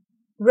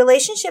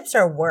 relationships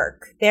are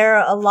work. They're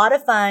a lot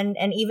of fun.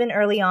 And even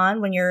early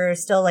on when you're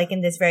still like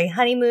in this very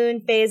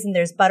honeymoon phase and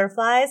there's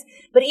butterflies,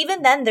 but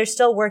even then there's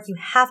still work. You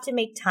have to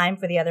make time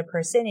for the other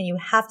person, and you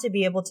have to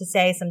be able to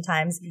say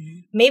sometimes,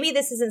 maybe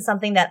this isn't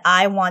something that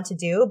I want to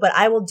do, but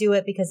I will do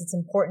it because it's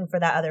important for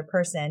that other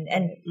person.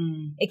 And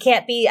it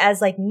can't be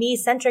as like me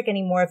centric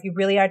anymore if you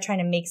really are trying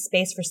to make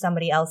space for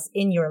somebody else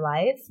in your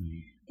life.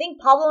 I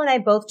think Pablo and I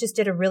both just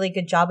did a really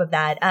good job of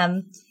that.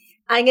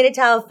 I'm going to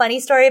tell a funny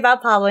story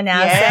about Pablo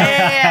now.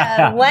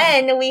 Yeah. So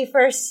when we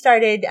first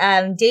started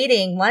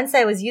dating, once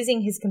I was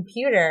using his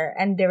computer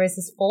and there was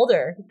this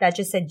folder that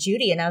just said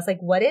Judy. And I was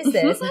like, what is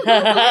this? In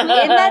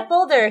that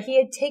folder, he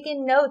had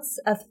taken notes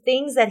of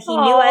things that he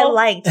knew I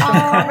liked,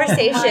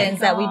 conversations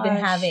that we'd been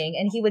having.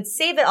 And he would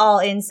save it all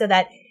in so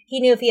that he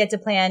knew if he had to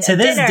plan to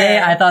this dinner.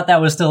 day, I thought that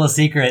was still a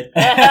secret.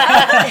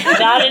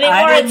 Not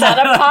anymore. It's on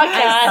a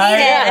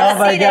podcast. Oh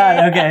my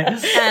God.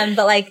 Okay.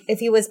 But like if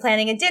he was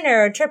planning a dinner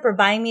or a trip or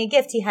buying me a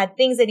gift, he had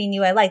things that he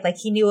knew I liked. Like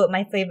he knew what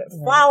my favorite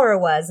flower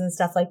was and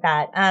stuff like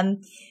that.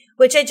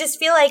 Which I just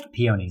feel like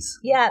peonies.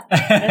 Yeah.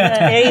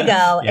 There you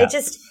go. Yeah. It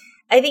just,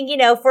 I think,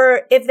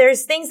 for if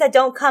there's things that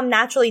don't come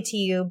naturally to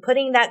you,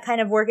 putting that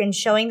kind of work and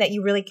showing that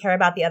you really care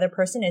about the other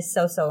person is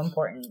so, so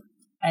important.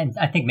 And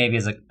I think maybe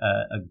as a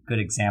good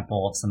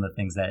example of some of the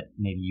things that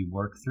maybe you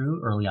work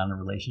through early on in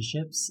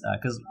relationships,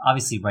 because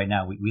obviously right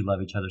now we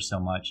love each other so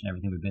much and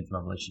everything we've been through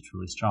our relationship's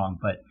really strong.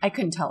 But I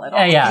couldn't tell it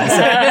all. Yeah.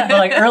 So, but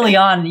like early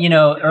on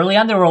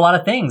there were a lot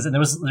of things, and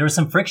there was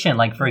some friction.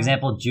 Like for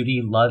example,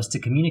 Judy loves to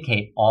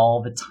communicate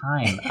all the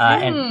time,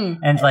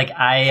 and like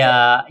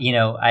I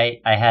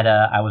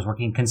was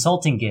working a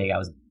consulting gig. I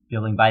was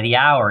billing by the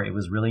hour. It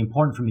was really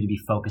important for me to be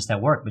focused at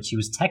work, but she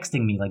was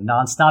texting me like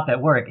nonstop at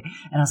work.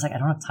 And I was like, I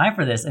don't have time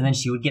for this. And then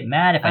she would get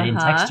mad if I didn't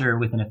text her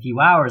within a few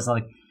hours.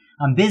 Like,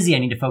 I'm busy. I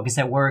need to focus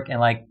at work.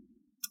 And like,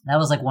 that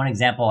was like one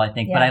example, I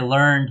think. Yeah. But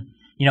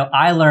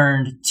I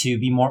learned to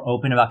be more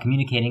open about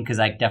communicating because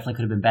I definitely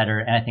could have been better.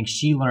 And I think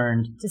she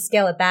learned to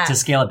scale it back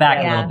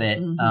a little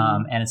bit.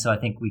 Mm-hmm. And so I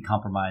think we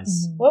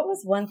compromised. Mm-hmm. What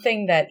was one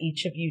thing that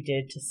each of you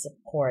did to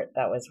support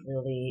that was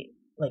really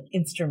like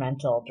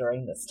instrumental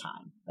during this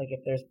time? Like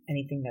if there's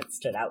anything that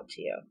stood out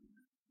to you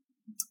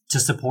to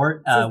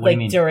support, so what do you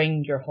mean?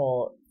 During your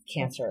whole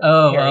cancer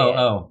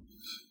period.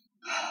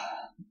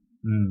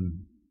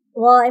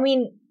 Well, I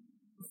mean,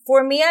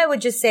 for me, I would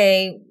just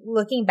say,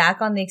 looking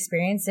back on the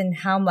experience and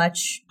how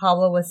much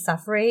Pablo was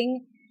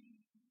suffering,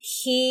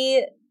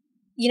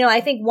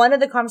 I think one of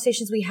the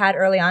conversations we had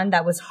early on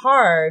that was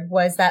hard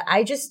was that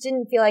I just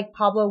didn't feel like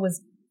Pablo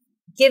was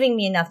giving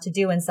me enough to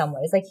do in some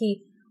ways. Like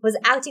he was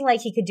acting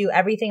like he could do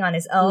everything on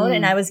his own.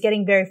 And I was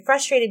getting very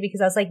frustrated because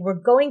I was like, we're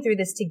going through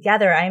this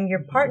together. I am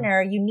your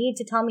partner. You need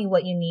to tell me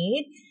what you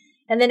need.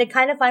 And then it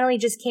kind of finally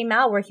just came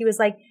out where he was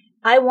like,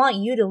 I want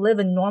you to live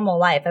a normal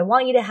life. I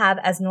want you to have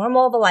as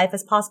normal of a life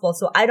as possible.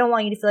 So I don't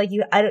want you to feel like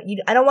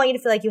I don't want you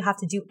to feel like you have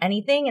to do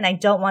anything. And I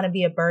don't want to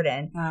be a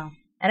burden. Wow.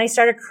 And I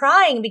started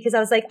crying because I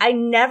was like, I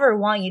never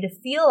want you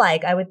to feel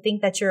like I would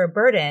think that you're a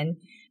burden.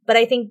 But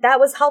I think that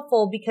was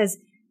helpful because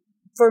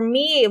for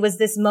me, it was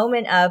this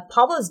moment of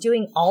Pablo's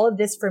doing all of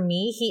this for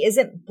me. He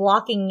isn't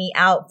blocking me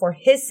out for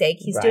his sake.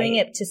 He's doing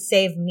it to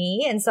save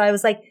me. And so I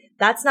was like,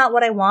 that's not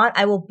what I want.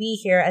 I will be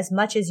here as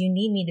much as you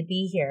need me to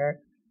be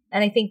here.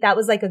 And I think that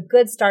was like a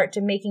good start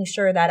to making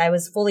sure that I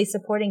was fully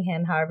supporting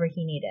him however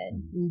he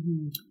needed.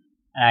 Mm-hmm.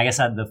 And I guess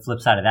the flip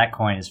side of that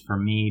coin is for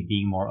me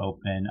being more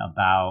open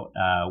about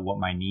what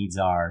my needs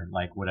are,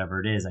 like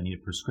whatever it is. I need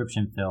a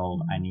prescription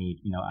filled. I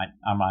need,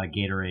 I'm out of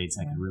Gatorades.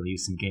 I could really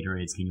use some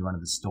Gatorades. Can you run to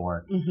the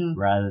store?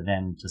 Rather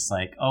than just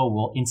like, oh,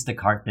 we'll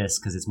Instacart this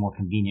because it's more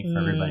convenient for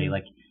everybody.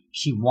 Like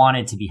she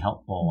wanted to be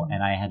helpful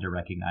and I had to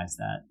recognize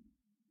that.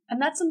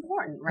 And that's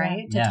important,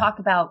 right? To talk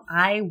about,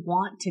 I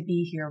want to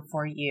be here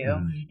for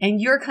you. And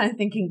you're kind of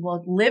thinking,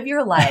 well, live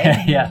your life.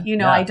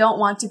 I don't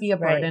want to be a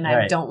burden.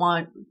 I don't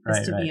want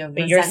this to be a resentful.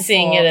 But you're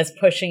seeing it as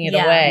pushing it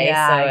away.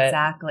 Yeah,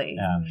 exactly.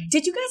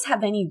 Did you guys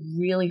have any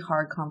really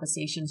hard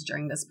conversations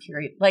during this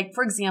period? Like,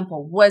 for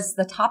example, was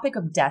the topic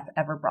of death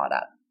ever brought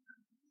up?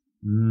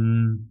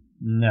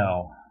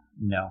 No.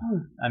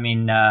 I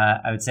mean,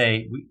 I would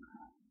say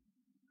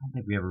I don't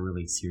think we ever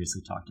really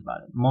seriously talked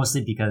about it.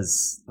 Mostly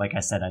because, like I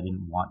said, I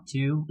didn't want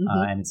to,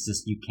 and it's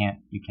just you can't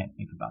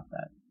think about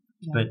that.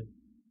 Yeah. But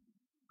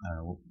I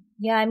don't know.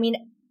 Yeah, I mean,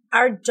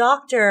 our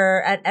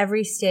doctor at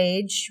every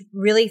stage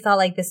really felt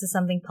like this is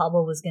something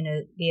Pablo was going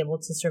to be able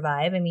to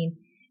survive. I mean,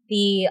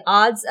 the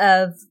odds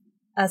of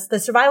the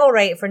survival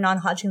rate for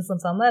non-Hodgkin's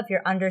lymphoma, if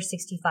you're under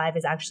 65,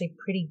 is actually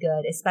pretty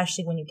good,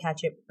 especially when you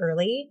catch it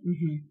early.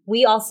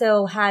 We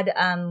also had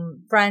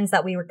friends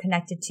that we were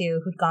connected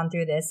to who'd gone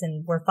through this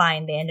and were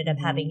fine. They ended up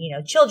having,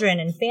 children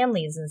and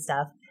families and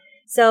stuff.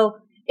 So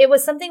it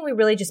was something we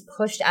really just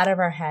pushed out of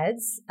our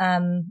heads.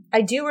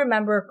 I do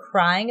remember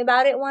crying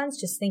about it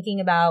once, just thinking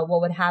about what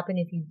would happen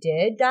if you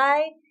did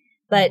die.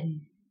 But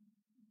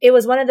it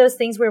was one of those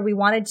things where we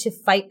wanted to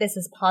fight this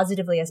as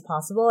positively as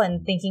possible,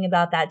 and thinking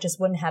about that just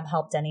wouldn't have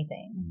helped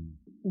anything.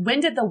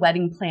 When did the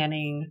wedding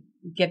planning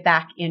get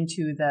back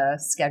into the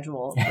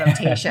schedule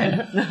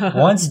rotation?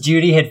 Once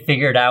Judy had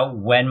figured out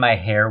when my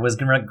hair was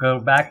going to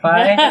go back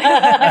by,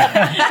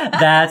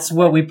 that's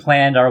what we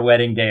planned our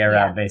wedding day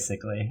around,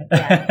 basically.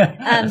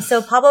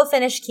 So Pablo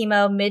finished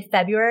chemo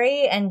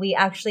mid-February, and we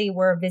actually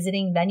were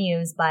visiting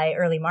venues by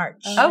early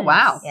March. Oh,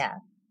 wow. Yeah.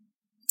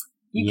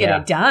 You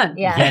get it done.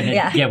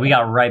 Yeah, we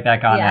got right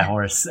back on that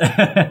horse.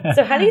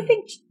 So how do you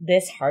think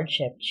this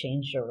hardship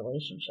changed your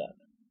relationship?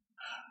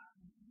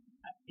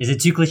 Is it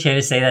too cliche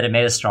to say that it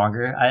made us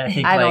stronger? I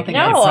think I don't think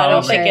No, it's I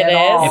don't think it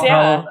is.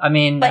 Yeah. I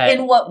mean, But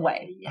in what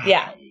way?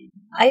 Yeah.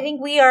 I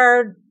think we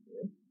are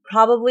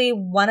probably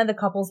one of the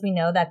couples we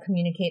know that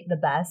communicate the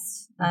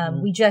best.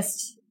 We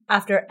just,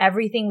 after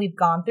everything we've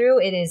gone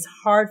through, it is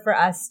hard for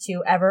us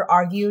to ever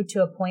argue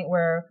to a point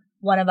where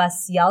one of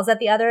us yells at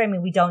the other. I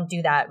mean, we don't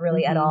do that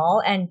really at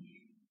all. And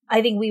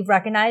I think we've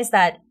recognized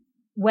that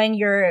when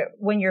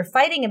you're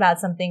fighting about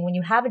something, when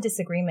you have a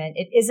disagreement,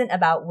 it isn't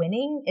about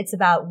winning. It's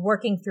about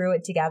working through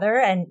it together.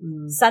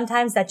 And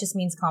sometimes that just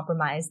means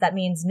compromise. That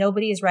means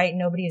nobody is right,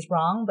 nobody is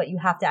wrong, but you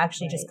have to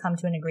actually just come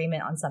to an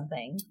agreement on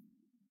something.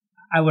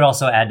 I would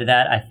also add to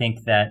that. I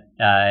think that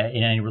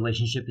in any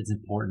relationship, it's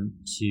important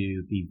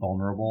to be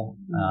vulnerable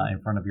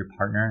in front of your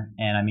partner.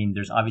 And I mean,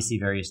 there's obviously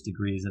various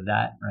degrees of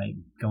that, right?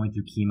 Going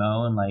through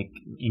chemo and like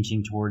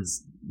inching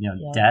towards,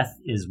 death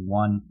is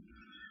one,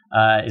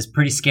 is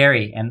pretty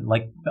scary and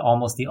like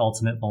almost the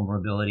ultimate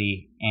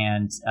vulnerability.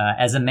 And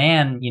as a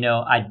man, you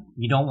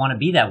don't want to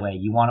be that way.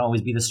 You want to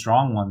always be the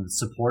strong one, the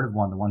supportive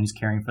one, the one who's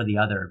caring for the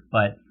other.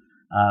 But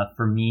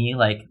for me,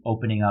 like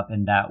opening up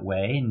in that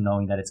way and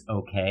knowing that it's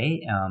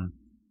okay,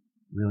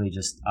 really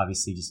just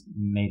obviously just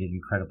made it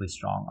incredibly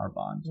strong, our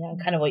bond. Yeah,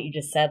 kind of what you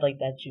just said, like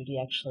that Judy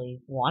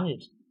actually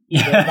wanted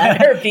you to let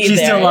her be she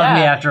there. still loved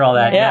me after all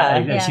that.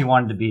 Yeah. She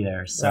wanted to be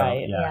there. So,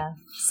 Right. yeah.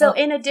 So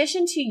in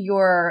addition to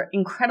your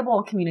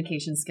incredible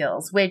communication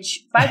skills,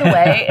 which, by the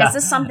way, is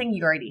this something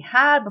you already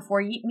had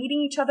before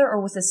meeting each other,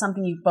 or was this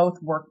something you both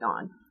worked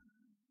on?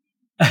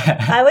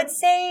 I would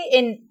say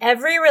in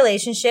every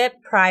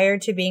relationship prior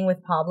to being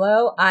with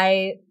Pablo,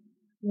 I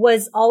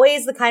was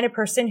always the kind of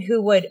person who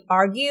would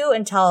argue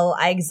until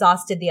I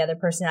exhausted the other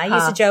person. I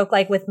used to joke,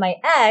 like with my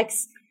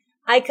ex,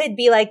 I could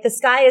be like, the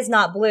sky is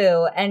not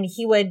blue. And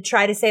he would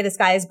try to say the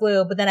sky is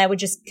blue, but then I would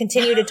just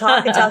continue to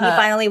talk until he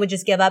finally would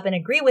just give up and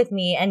agree with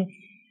me.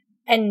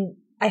 And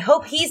I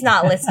hope he's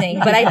not listening,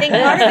 but I think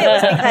part of it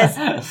was because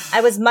I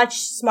was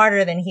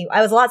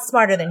I was a lot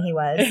smarter than he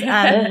was.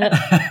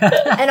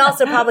 And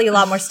also probably a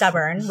lot more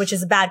stubborn, which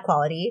is a bad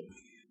quality.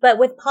 But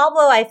with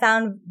Pablo, I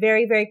found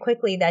very, very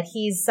quickly that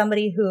he's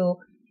somebody who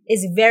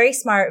is very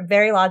smart,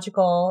 very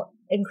logical,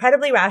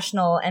 incredibly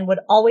rational, and would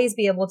always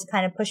be able to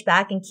kind of push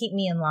back and keep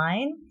me in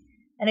line.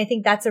 And I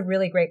think that's a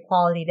really great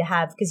quality to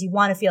have because you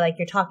want to feel like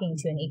you're talking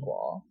to an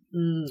equal.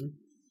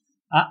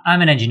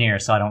 I'm an engineer,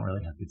 so I don't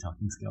really have good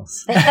talking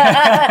skills.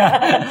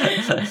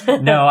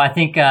 No, I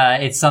think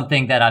it's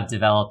something that I've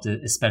developed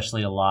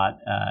especially a lot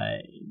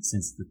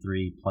since the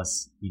 3+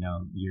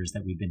 years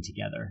that we've been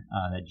together.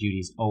 That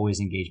Judy's always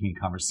engaged me in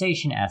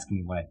conversation, asking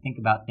me what I think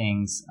about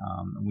things.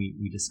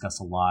 We discuss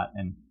a lot,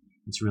 and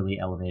it's really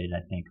elevated,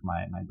 I think,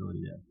 my ability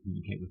to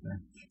communicate with her.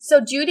 So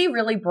Judy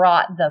really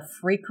brought the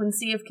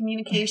frequency of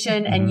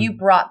communication, and you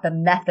brought the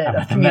method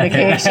of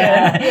communication.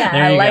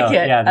 I like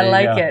it. Yeah, I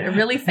like it. It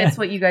really fits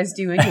what you guys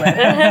do anyway.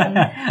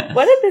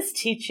 What did this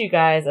teach you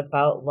guys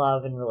about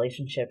love and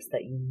relationships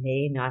that you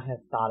may not have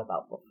thought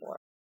about before?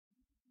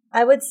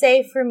 I would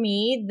say for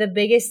me, the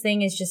biggest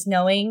thing is just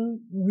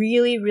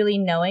really, really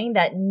knowing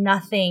that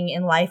nothing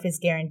in life is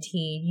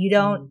guaranteed.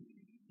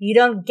 You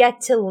don't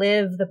get to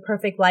live the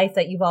perfect life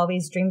that you've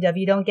always dreamed of.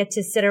 You don't get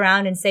to sit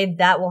around and say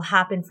that will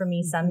happen for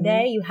me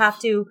someday. You have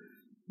to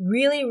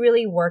really,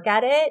 really work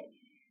at it.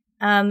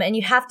 And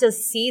you have to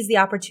seize the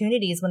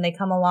opportunities when they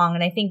come along.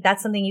 And I think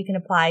that's something you can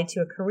apply to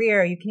a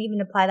career. You can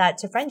even apply that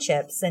to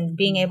friendships and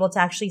being able to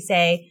actually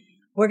say,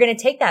 we're going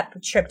to take that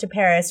trip to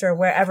Paris or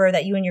wherever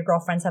that you and your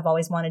girlfriends have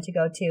always wanted to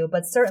go to.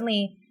 But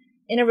certainly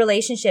in a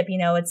relationship,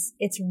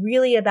 it's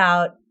really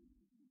about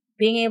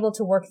being able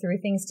to work through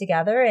things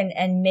together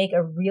and make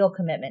a real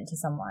commitment to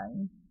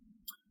someone.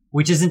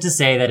 Which isn't to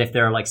say that if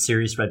there are like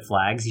serious red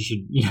flags, you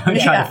should,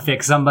 try to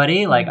fix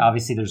somebody. Like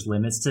obviously there's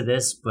limits to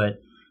this,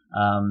 but,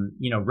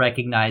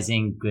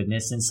 recognizing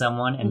goodness in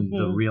someone and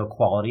the real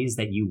qualities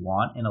that you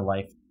want in a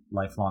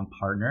lifelong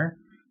partner,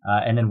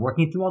 and then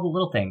working through all the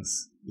little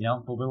things,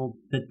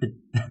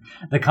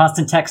 the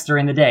constant text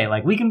during the day.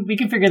 Like we can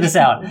figure this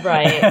out.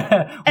 Right.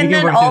 And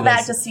then all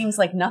that just seems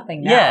like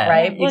nothing now,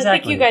 right? Well, exactly.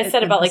 I think you guys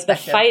said about like the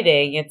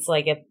fighting. It's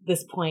like at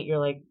this point, you're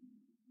like,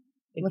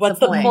 what's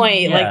the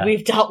point? Yeah. Like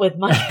we've dealt with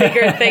much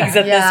bigger things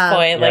at this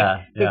point.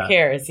 Like who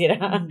cares, Do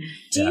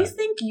you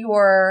think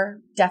your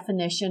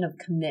definition of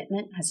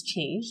commitment has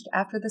changed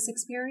after this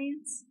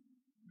experience?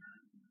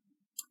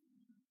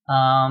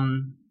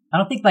 I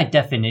don't think my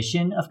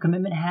definition of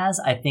commitment has.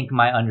 I think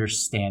my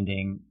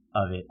understanding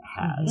of it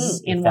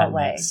has. In if what that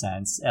way? Makes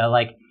sense.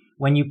 Like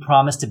when you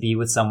promise to be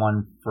with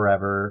someone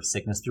forever,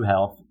 sickness through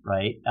health,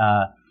 right?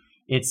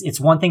 It's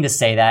one thing to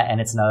say that,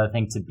 and it's another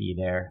thing to be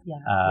there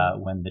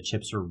when the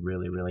chips are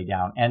really, really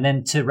down. And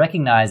then to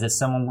recognize that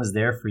someone was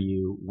there for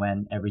you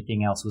when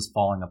everything else was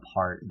falling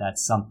apart.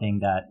 That's something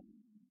that,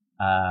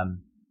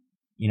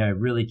 it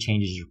really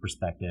changes your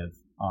perspective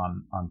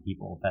on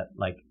people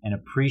and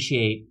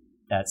appreciate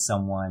that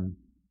someone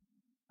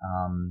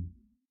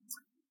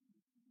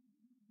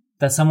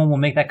will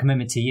make that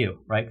commitment to you,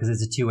 right? Because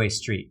it's a two-way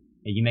street.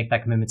 You make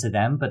that commitment to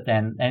them, but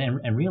then,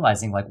 and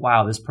realizing like,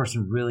 wow, this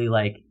person really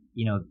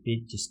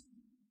they just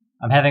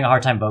I'm having a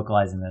hard time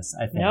vocalizing this,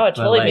 I think. No, it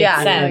totally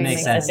makes sense. It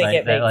makes sense. I think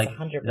it makes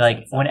 100%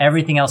 like when sense.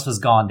 everything else was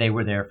gone, they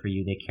were there for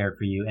you. They cared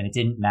for you, and it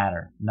didn't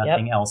matter.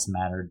 Nothing else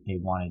mattered. They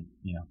wanted,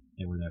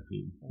 they were there for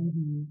you.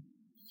 Mm-hmm.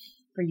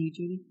 For you,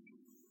 Judy?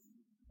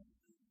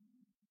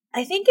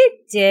 I think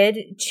it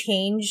did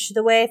change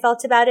the way I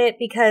felt about it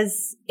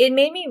because it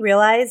made me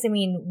realize, I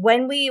mean,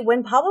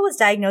 when Pablo was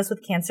diagnosed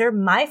with cancer,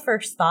 my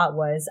first thought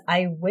was,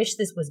 I wish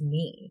this was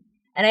me.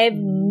 And I've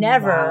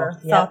never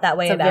felt that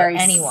way it's about a very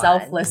anyone.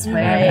 Selfless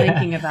way of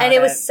thinking about it. And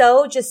it was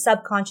so just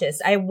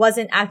subconscious. I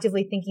wasn't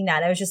actively thinking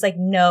that. I was just like,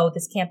 no,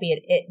 this can't be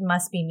it. It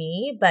must be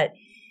me. But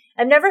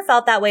I've never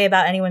felt that way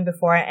about anyone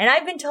before. And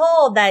I've been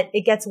told that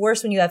it gets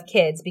worse when you have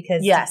kids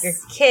because your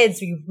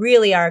kids, you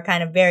really are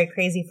kind of very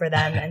crazy for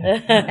them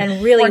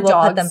and really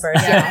will put them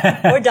first.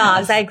 Yeah. Or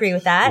dogs. I agree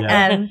with that.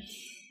 Yeah.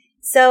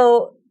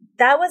 So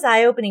that was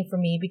eye-opening for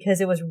me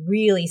because it was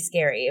really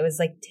scary. It was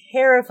like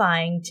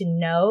terrifying to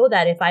know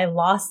that if I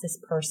lost this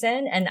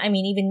person, and I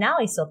mean, even now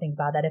I still think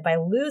about that. If I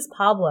lose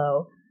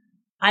Pablo,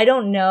 I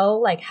don't know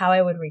like how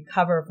I would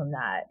recover from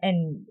that.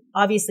 And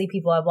obviously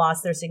people have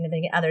lost their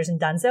significant others and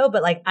done so,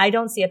 but like I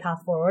don't see a path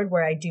forward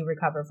where I do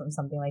recover from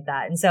something like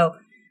that. And so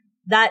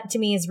that to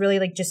me is really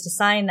like just a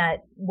sign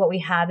that what we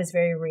have is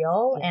very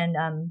real. And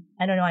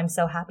I don't know, I'm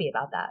so happy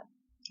about that.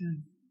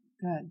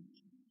 Good.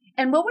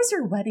 And what was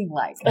your wedding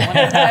like? I want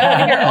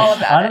to hear all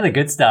about On to the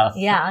good stuff.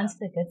 Yeah, on to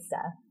the good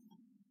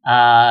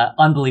stuff.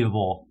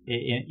 Unbelievable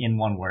in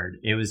one word.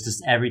 It was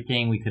just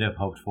everything we could have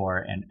hoped for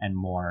and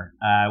more.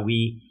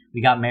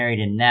 We got married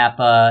in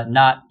Napa,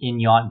 not in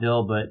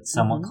Yountville, but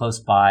somewhat close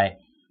by.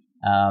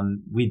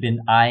 We'd been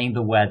eyeing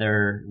the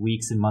weather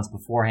weeks and months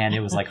beforehand. It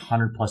was like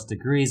 100 plus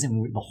degrees.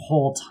 And the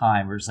whole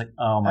time we're just like,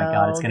 oh my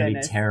God, it's going to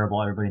be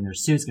terrible. Everybody in their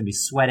suits going to be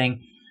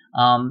sweating.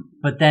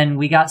 But then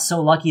we got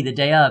so lucky the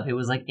day of. It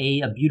was like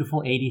a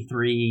beautiful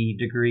 83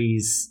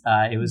 degrees.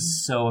 It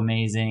was so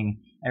amazing.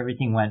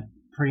 Everything went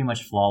pretty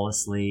much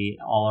flawlessly.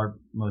 All our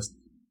most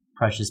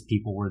precious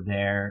people were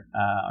there.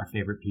 Our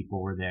favorite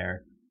people were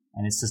there.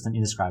 And it's just an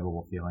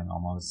indescribable feeling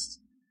almost.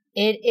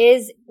 It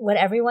is what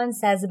everyone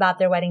says about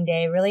their wedding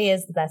day. It really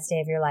is the best day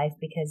of your life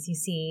because you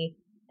see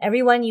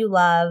everyone you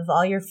love,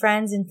 all your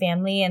friends and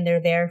family, and they're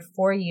there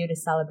for you to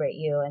celebrate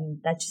you. And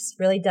that just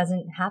really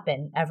doesn't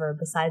happen ever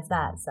besides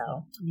that.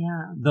 So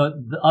yeah,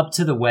 the up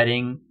to the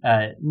wedding,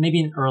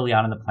 maybe early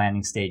on in the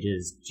planning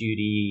stages,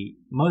 Judy,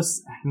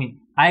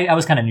 I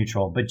was kind of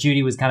neutral, but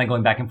Judy was kind of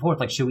going back and forth.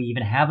 Like, should we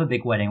even have a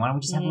big wedding? Why don't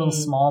we just have a little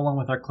small one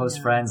with our close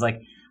friends? Like,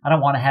 I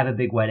don't want to have a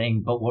big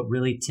wedding, but what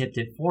really tipped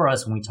it for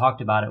us when we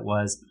talked about it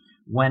was,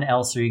 when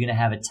else are you going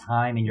to have a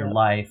time in your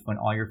life when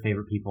all your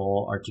favorite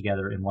people are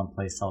together in one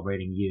place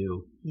celebrating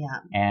you? Yeah.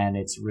 And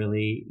it's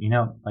really,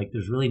 like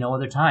there's really no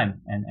other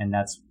time. And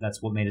that's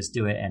what made us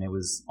do it. And it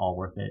was all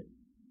worth it.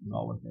 It was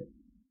all worth it.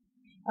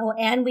 Oh,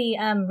 and we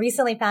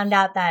recently found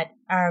out that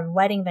our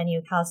wedding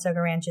venue, Calistoga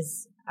Ranch,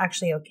 is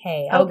actually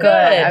okay. Oh, good.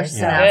 I was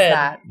just going to ask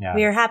that. Yeah.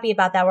 We are happy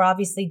about that. We're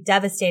obviously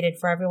devastated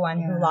for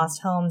everyone who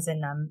lost homes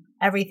and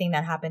everything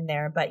that happened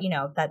there. But,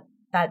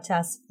 that to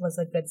us was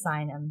a good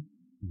sign.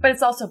 But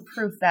it's also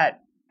proof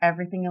that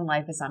everything in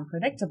life is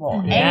unpredictable.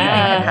 Anything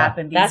can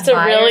happen. That's a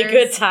really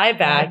good tie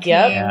back.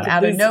 Yep.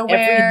 Out of nowhere.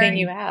 Everything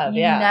you have.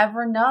 You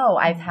never know.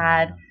 I've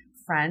had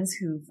friends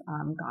who've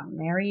gotten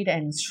married,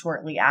 and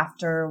shortly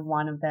after,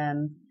 one of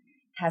them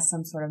has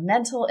some sort of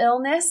mental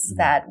illness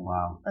that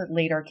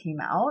later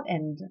came out,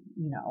 and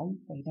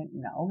they didn't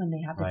know, and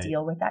they have to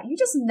deal with that. You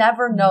just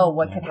never know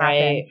what could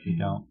happen. You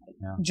don't.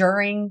 No.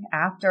 During,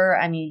 after,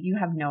 you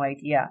have no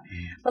idea.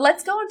 But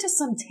let's go into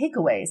some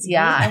takeaways.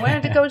 Yeah, I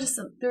wanted to go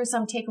through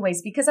some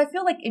takeaways because I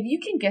feel like if you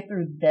can get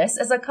through this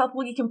as a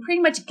couple, you can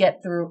pretty much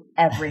get through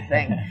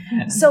everything.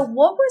 So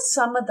what were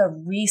some of the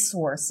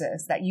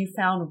resources that you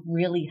found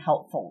really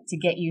helpful to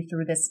get you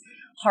through this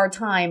hard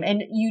time?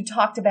 And you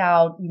talked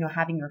about,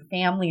 having your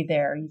family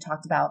there. You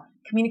talked about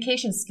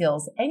communication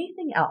skills.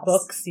 Anything else?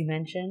 Books you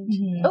mentioned.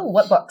 Mm-hmm. Oh,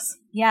 what books?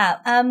 Yeah.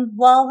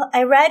 Well,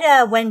 I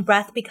read When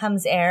Breath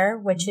Becomes Air,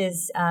 which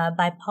is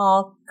by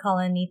Paul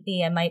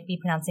Kalanithi. I might be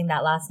pronouncing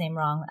that last name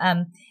wrong.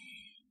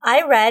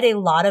 I read a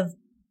lot of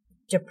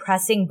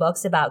depressing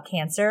books about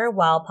cancer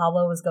while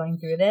Pablo was going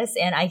through this,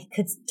 and I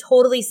could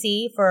totally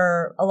see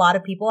for a lot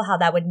of people how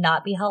that would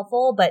not be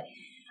helpful. But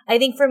I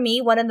think for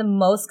me, one of the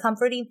most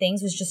comforting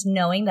things was just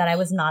knowing that I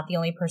was not the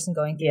only person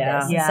going through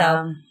this. And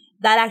so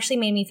that actually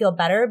made me feel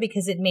better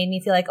because it made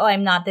me feel like, oh,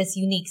 I'm not this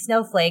unique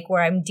snowflake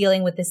where I'm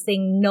dealing with this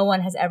thing no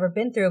one has ever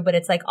been through. But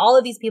it's like all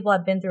of these people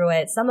have been through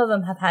it. Some of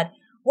them have had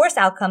worse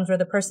outcomes where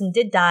the person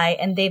did die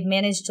and they've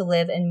managed to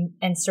live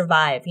and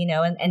survive,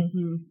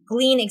 and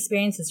glean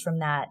experiences from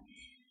that.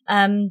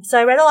 So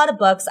I read a lot of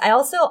books. I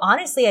also,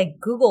 honestly, I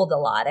Googled a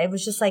lot. I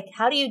was just like,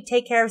 how do you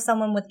take care of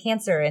someone with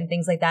cancer and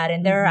things like that?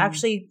 And there are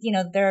actually,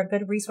 there are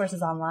good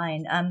resources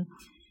online.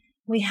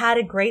 We had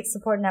a great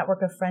support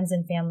network of friends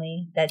and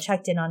family that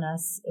checked in on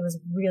us. It was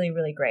really,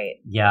 really great.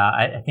 Yeah,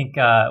 I think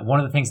one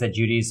of the things that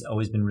Judy's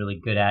always been really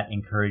good at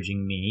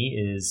encouraging me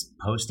is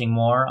posting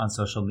more on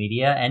social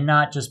media and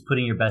not just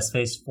putting your best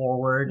face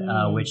forward,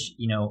 which,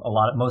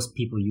 most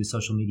people use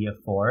social media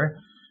for,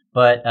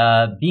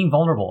 But being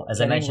vulnerable,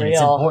 as I mentioned, it's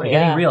important.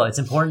 Yeah. Getting real. It's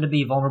important to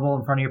be vulnerable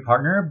in front of your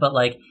partner, but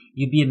like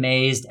you'd be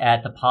amazed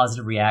at the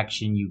positive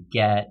reaction you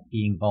get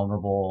being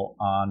vulnerable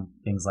on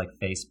things like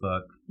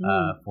Facebook,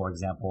 for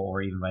example,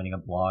 or even writing a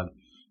blog.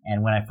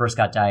 And when I first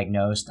got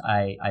diagnosed,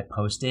 I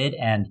posted,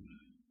 and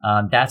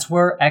that's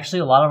where actually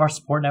a lot of our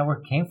support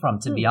network came from,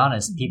 to be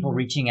honest. People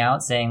reaching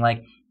out saying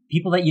like,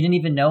 people that you didn't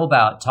even know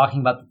about, talking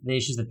about the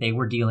issues that they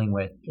were dealing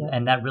with. Yeah.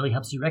 And that really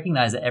helps you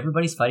recognize that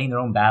everybody's fighting their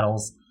own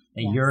battles,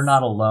 that you're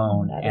not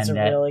alone. That is a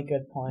really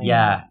good point.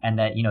 Yeah. And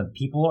that,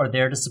 people are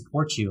there to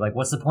support you. Like,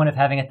 what's the point of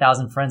having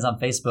 1,000 friends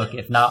on Facebook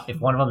if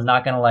one of them's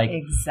not going to like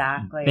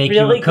bake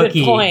really you a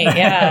cookie good point.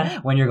 Yeah.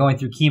 when you're going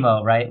through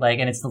chemo, right? Like,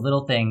 and it's the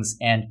little things.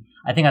 And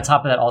I think on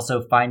top of that,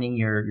 also finding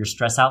your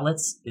stress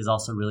outlets is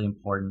also really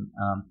important.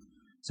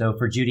 So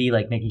for Judy,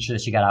 like making sure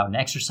that she got out and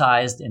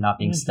exercised and not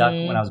being stuck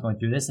when I was going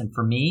through this. And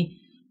for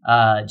me,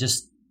 I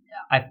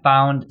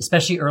found,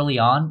 especially early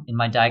on in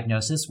my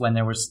diagnosis, when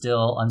there was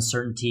still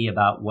uncertainty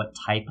about what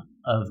type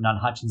of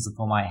non-Hodgkin's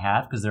lymphoma I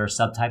have, because there are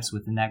subtypes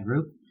within that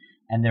group,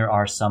 and there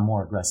are some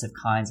more aggressive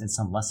kinds and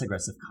some less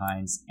aggressive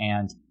kinds.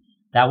 And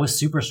that was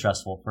super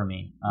stressful for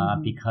me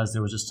because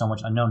there was just so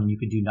much unknown, and you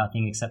could do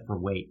nothing except for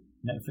waiting.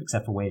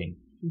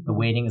 The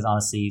waiting is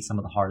honestly some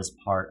of the hardest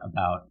part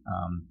about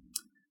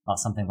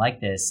something like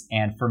this.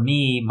 And for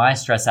me, my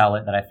stress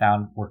outlet that I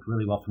found worked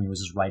really well for me was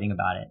just writing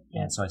about it.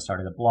 And so I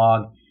started a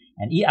blog,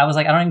 and I was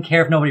like, I don't even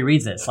care if nobody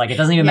reads this. Like, it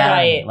doesn't even matter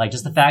to me. Like,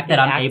 just the fact that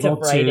I'm able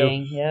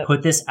to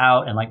put this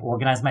out and like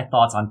organize my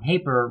thoughts on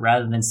paper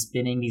rather than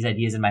spinning these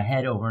ideas in my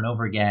head over and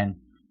over again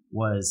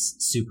was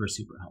super,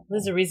 super helpful.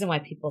 There's a reason why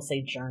people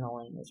say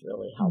journaling is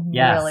really helpful.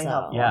 Yeah. Really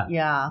helpful.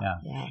 Yeah.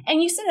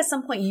 And you said at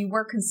some point you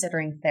were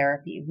considering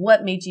therapy.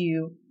 What made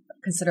you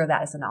consider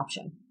that as an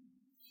option?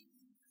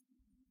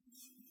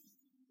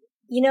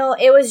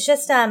 It was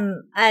just,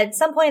 at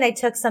some point I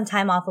took some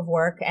time off of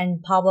work,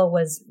 and Pablo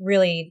was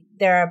really,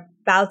 there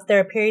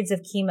are periods of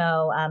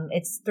chemo.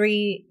 It's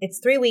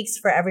 3 weeks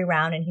for every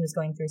round, and he was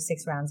going through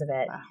 6 rounds of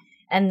it. Wow.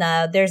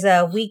 And, there's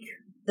a week,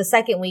 the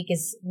second week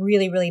is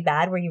really, really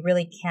bad, where you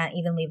really can't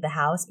even leave the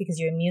house because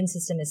your immune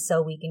system is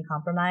so weak and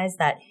compromised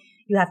that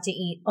you have to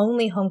eat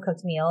only home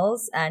cooked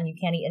meals, and you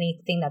can't eat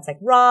anything that's like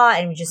raw,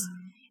 and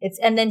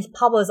and then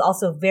Pablo is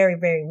also very,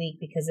 very weak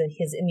because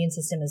his immune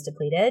system is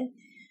depleted.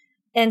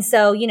 And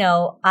so,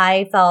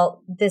 I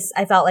felt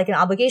like an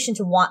obligation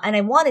and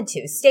I wanted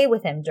to stay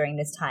with him during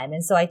this time.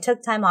 And so I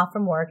took time off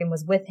from work and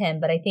was with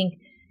him. But I think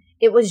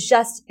it was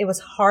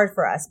hard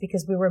for us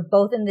because we were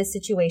both in this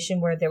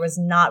situation where there was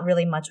not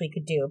really much we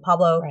could do.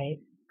 Pablo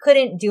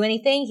couldn't do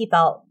anything. He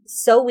felt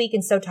so weak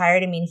and so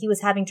tired. I mean, he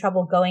was having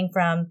trouble going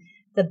from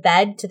the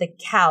bed to the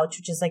couch,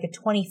 which is like a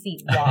 20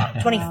 feet walk,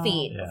 20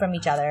 feet from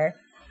each other.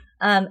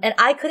 And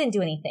I couldn't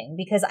do anything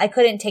because I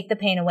couldn't take the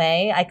pain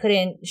away. I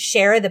couldn't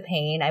share the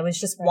pain. I was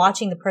just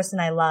watching the person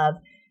I love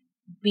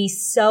be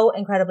so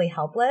incredibly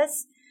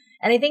helpless.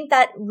 And I think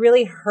that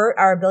really hurt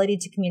our ability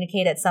to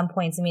communicate at some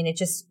points. I mean,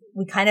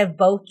 we kind of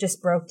both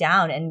just broke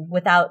down, and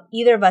without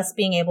either of us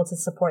being able to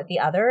support the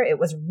other, it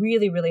was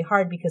really, really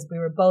hard because we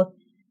were both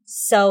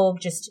so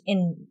just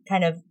in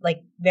kind of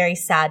like very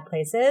sad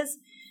places.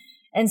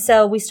 And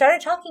so we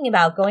started talking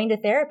about going to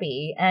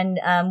therapy, and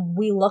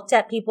we looked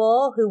at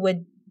people who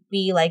would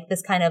be like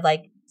this kind of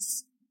like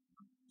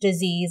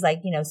disease,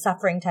 like,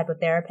 suffering type of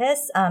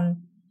therapists.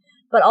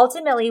 But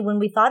ultimately, when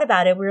we thought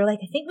about it, we were like,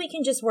 I think we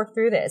can just work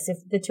through this. If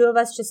the two of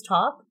us just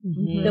talk,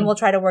 then we'll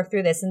try to work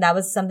through this. And that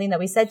was something that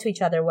we said to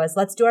each other was,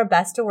 let's do our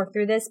best to work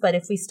through this. But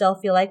if we still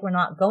feel like we're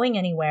not going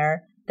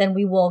anywhere, then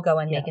we will go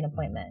and make an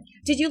appointment.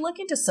 Did you look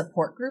into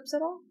support groups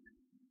at all?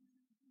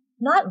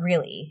 Not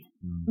really.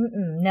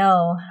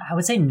 No. I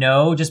would say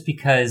no, just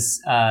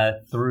because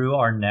through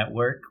our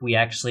network, we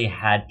actually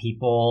had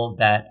people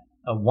that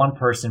one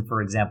person,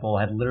 for example,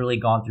 had literally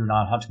gone through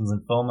non-Hodgkin's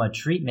lymphoma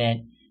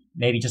treatment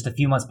maybe just a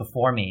few months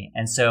before me.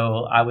 And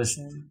so I was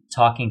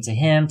talking to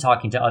him,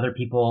 talking to other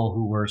people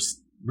who were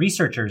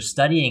researchers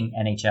studying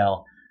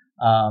NHL.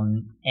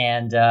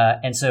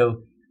 And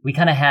so we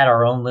kind of had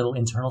our own little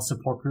internal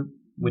support group,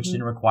 which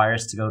didn't require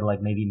us to go to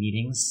like maybe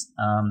meetings.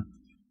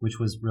 Which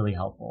was really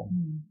helpful.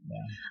 Yeah.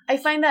 I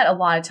find that a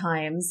lot of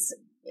times,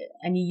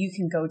 you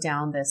can go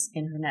down this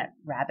internet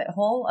rabbit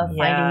hole of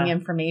finding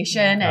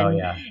information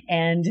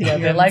and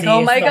you're like,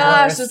 oh my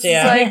gosh,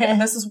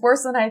 this is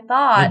worse than I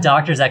thought. The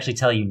doctors actually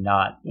tell you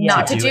not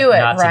to do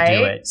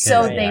it.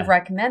 So they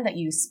recommend that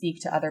you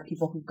speak to other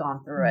people who've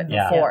gone through it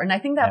before. And I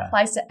think that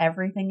applies to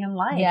everything in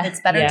life. It's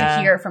better to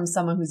hear from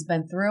someone who's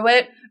been through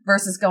it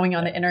versus going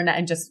on the internet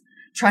and just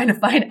trying to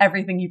find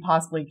everything you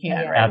possibly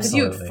can, right? Because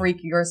you would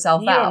freak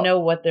yourself out. You don't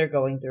know what they're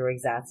going through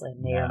exactly. It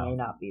may or may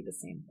not be the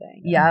same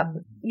thing.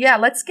 Yep. Yeah,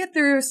 let's get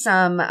through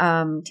some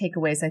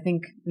takeaways. I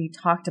think we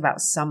talked about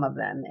some of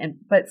them.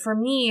 But for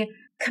me,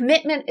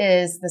 commitment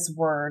is this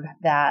word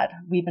that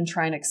we've been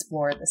trying to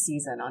explore this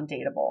season on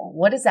Dateable.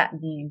 What does that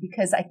mean?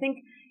 Because I think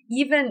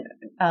even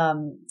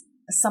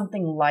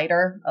something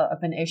lighter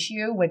of an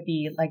issue would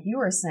be, like you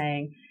were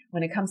saying,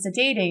 when it comes to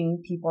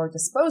dating, people are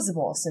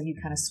disposable. So you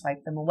kind of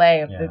swipe them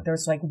away if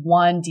there's like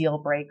one deal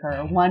breaker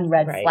or one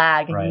red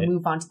flag and you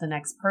move on to the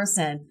next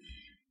person.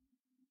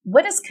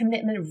 What does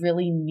commitment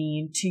really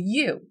mean to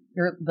you,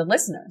 the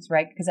listeners,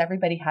 right? Because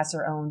everybody has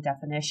their own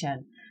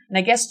definition. And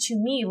I guess to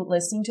me,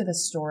 listening to the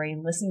story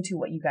and listening to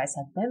what you guys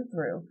have been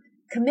through,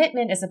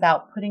 commitment is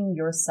about putting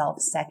yourself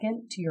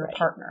second to your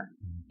partner,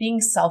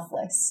 being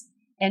selfless,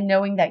 and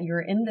knowing that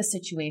you're in the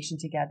situation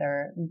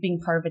together, being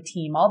part of a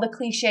team, all the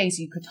cliches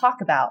you could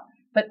talk about,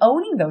 but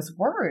owning those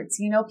words.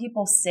 You know,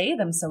 people say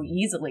them so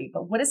easily,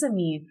 but what does it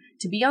mean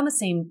to be on the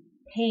same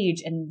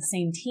page and the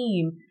same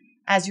team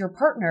as your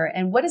partner?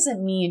 And what does it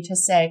mean to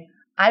say,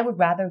 I would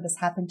rather this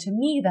happen to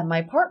me than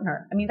my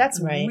partner? I mean,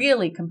 that's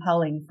really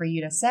compelling for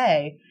you to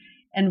say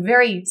and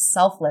very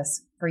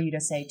selfless for you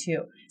to say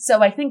too.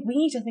 So I think we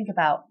need to think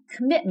about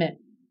commitment.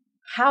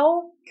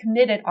 How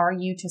committed are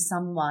you to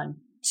someone,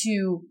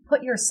 to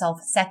put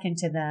yourself second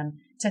to them,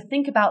 to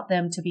think about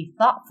them, to be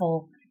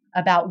thoughtful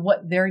about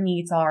what their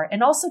needs are,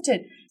 and also to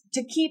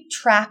keep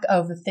track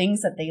of the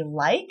things that they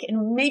like.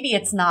 And maybe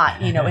it's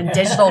not, you know, in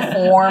digital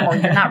form or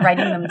you're not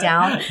writing them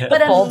down, but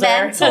a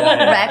mental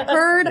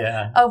record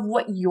of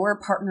what your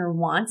partner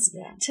wants.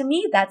 To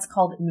me, that's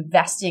called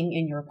investing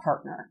in your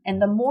partner.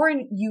 And the more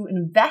you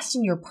invest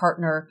in your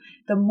partner,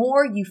 the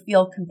more you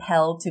feel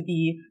compelled to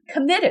be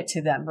committed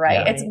to them,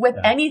 right? It's with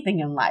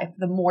anything in life.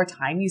 The more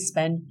time you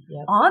spend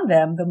on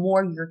them, the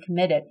more you're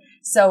committed.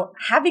 So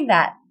having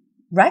that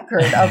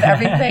record of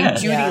everything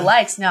Judy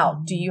likes.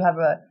 Now, do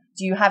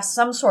you have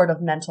some sort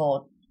of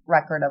mental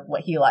record of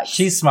what he likes?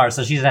 She's smart,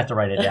 so she doesn't have to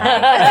write it down.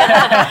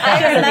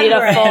 I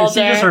remember it. She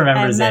just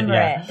remembers it.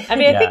 I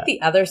mean, I think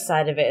the other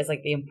side of it is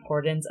like the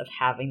importance of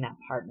having that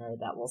partner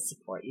that will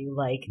support you.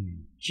 Like,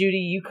 Judy,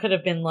 you could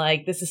have been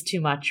like, this is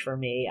too much for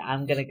me.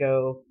 I'm going to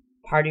go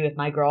party with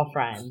my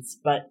girlfriends.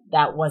 But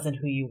that wasn't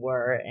who you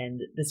were.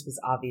 And this was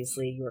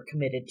obviously, you were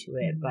committed to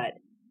it. But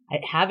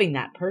having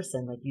that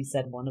person, like you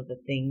said, one of the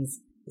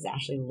things is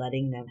actually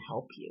letting them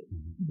help you.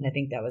 And I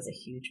think that was a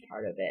huge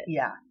part of it.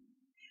 Yeah.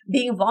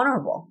 Being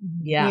vulnerable.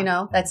 Yeah. You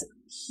know, that's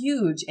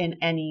huge in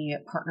any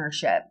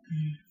partnership.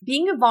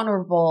 Being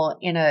vulnerable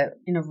in a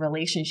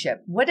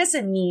relationship, what does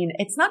it mean?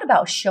 It's not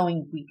about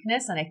showing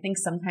weakness. And I think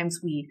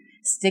sometimes we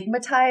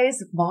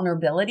stigmatize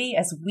vulnerability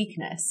as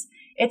weakness.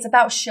 It's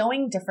about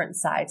showing different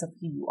sides of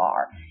who you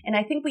are. And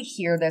I think we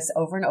hear this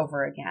over and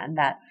over again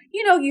that,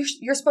 you know,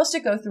 you're supposed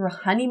to go through a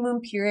honeymoon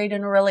period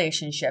in a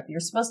relationship. You're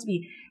supposed to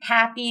be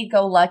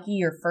happy-go-lucky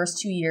your first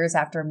 2 years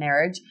after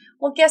marriage.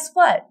 Well, guess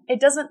what? It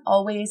doesn't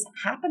always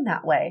happen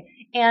that way.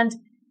 And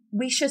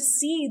we should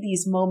see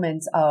these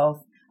moments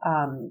of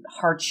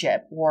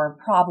hardship or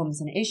problems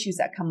and issues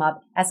that come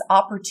up as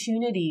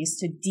opportunities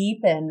to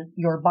deepen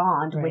your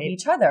bond with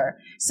each other.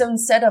 So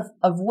instead of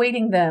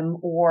avoiding them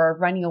or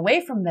running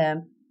away from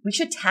them, we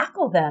should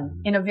tackle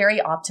them in a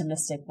very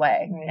optimistic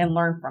way and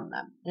learn from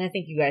them. And I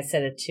think you guys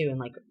said it too, in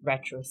like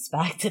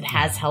retrospect, it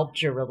has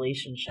helped your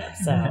relationship.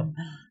 So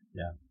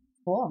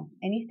Cool.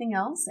 Anything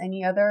else?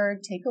 Any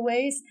other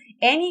takeaways?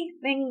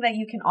 Anything that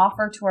you can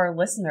offer to our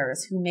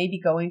listeners who may be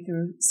going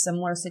through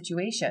similar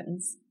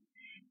situations?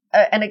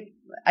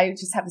 I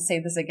just have to say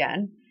this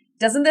again.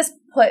 Doesn't this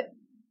put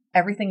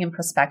everything in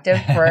perspective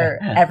for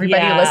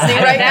everybody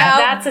listening right now?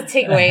 That's a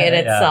takeaway in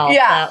itself.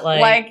 Yeah. That,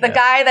 like the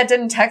guy that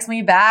didn't text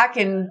me back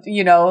in,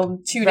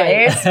 2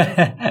 days.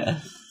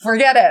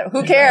 Forget it.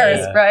 Who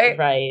cares? Right?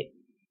 Right.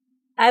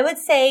 I would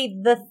say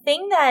the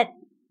thing that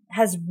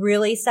has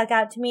really stuck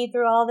out to me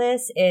through all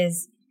this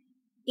is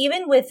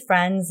even with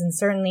friends and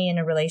certainly in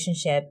a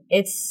relationship,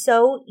 it's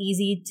so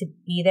easy to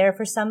be there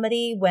for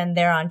somebody when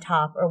they're on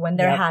top or when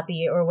they're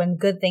happy or when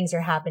good things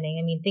are happening.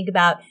 I mean, think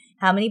about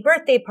how many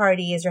birthday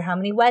parties or how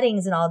many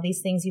weddings and all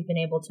these things you've been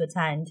able to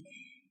attend.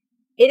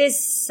 It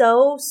is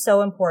so,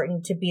 so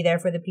important to be there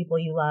for the people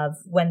you love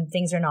when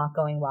things are not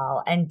going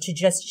well and to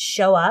just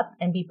show up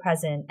and be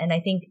present. And I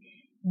think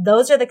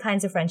those are the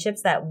kinds of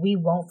friendships that we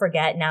won't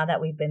forget now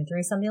that we've been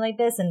through something like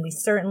this. And we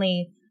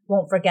certainly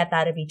won't forget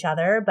that of each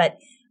other. But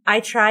I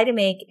try to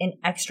make an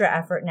extra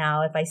effort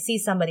now if I see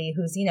somebody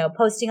who's,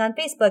 posting on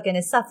Facebook and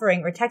is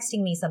suffering or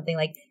texting me something,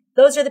 like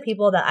those are the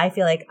people that I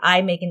feel like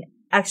I make an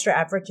extra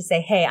effort to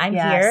say, hey, I'm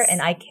here and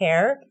I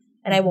care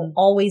and I will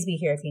always be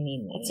here if you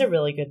need me. That's a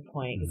really good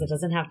point because it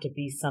doesn't have to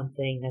be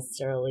something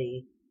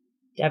necessarily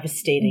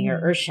devastating or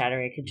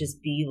earth-shattering. It could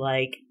just be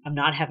like, I'm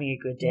not having a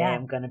good day.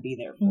 I'm going to be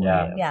there for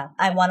you. Yeah.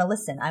 I want to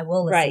listen. I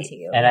will listen to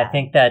you. And I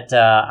think that,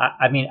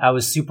 I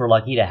was super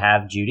lucky to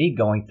have Judy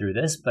going through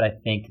this, but I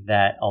think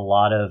that a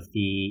lot of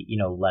the,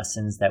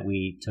 lessons that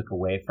we took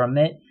away from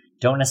it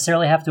don't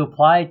necessarily have to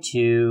apply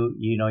to,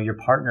 your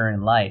partner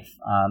in life.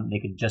 They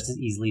could just as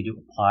easily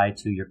apply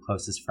to your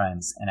closest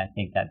friends. And I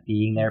think that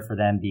being there for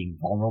them, being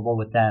vulnerable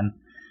with them,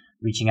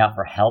 reaching out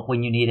for help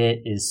when you need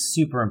it is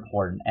super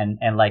important.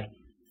 And like,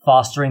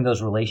 fostering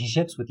those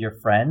relationships with your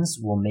friends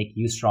will make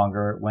you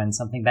stronger when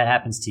something bad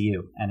happens to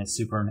you. And it's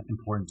super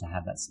important to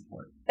have that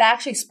support. That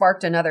actually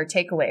sparked another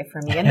takeaway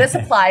for me. And this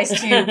applies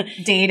to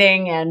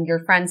dating and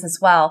your friends as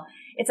well.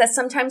 It's that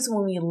sometimes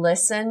when we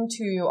listen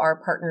to our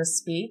partners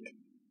speak,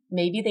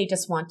 maybe they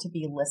just want to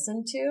be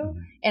listened to.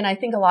 And I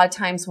think a lot of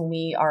times when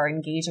we are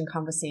engaged in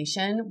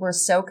conversation, we're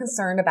so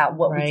concerned about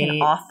what we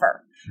can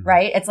offer.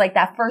 Right? It's like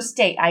that first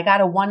date. I got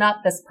to one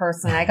up this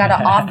person. I got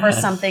to offer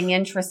something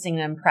interesting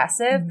and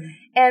impressive.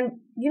 And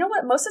you know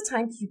what? Most of the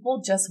time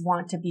people just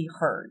want to be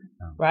heard.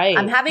 Right.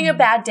 I'm having a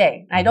bad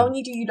day. I don't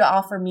need you to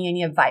offer me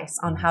any advice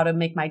on how to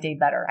make my day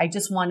better. I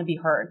just want to be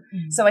heard.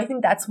 So I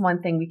think that's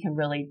one thing we can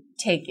really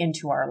take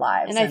into our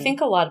lives. And I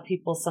think a lot of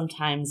people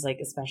sometimes, like,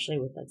 especially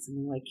with like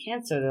something like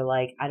cancer, they're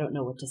like, I don't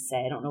know what to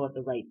say. I don't know what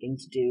the right thing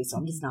to do. So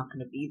I'm just not going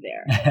to be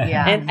there.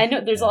 Yeah. And I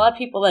know there's a lot of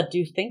people that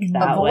do think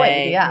that Avoid,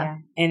 way. yeah.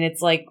 And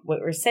it's like what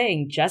we're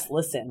saying, just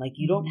listen. Like,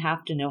 you don't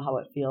have to know how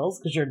it feels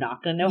because you're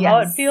not going to know how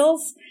it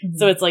feels.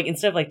 So it's like,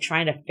 instead of like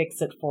trying to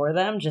fix it for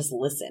them, just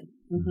listen.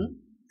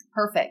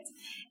 Perfect.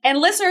 And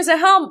listeners at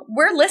home,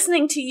 we're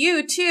listening to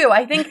you too.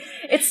 I think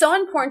it's so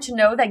important to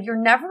know that you're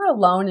never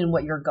alone in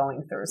what you're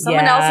going through.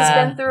 Someone else has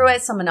been through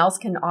it. Someone else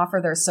can offer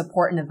their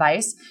support and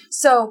advice.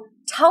 So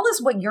tell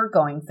us what you're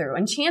going through.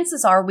 And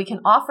chances are we can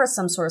offer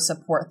some sort of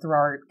support through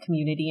our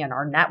community and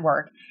our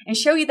network and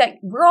show you that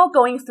we're all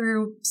going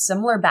through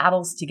similar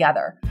battles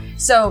together.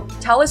 So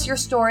tell us your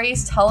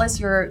stories.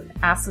 Ask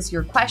us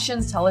your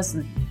questions. Tell us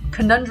the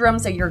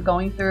conundrums that you're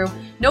going through.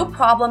 No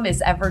problem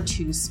is ever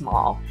too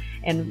small.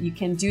 And you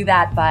can do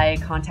that by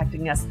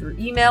contacting us through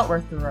email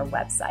or through our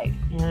website.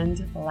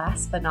 And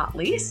last but not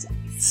least,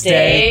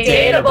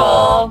 Stay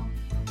dateable.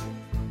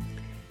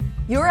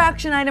 Your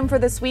action item for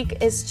this week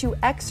is to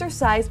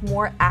exercise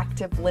more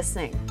active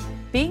listening.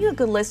 Being a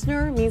good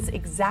listener means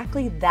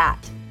exactly that,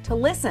 to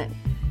listen.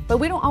 But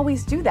we don't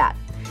always do that.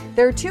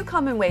 There are two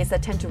common ways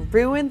that tend to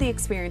ruin the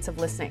experience of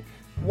listening.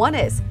 One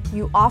is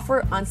you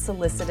offer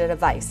unsolicited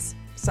advice.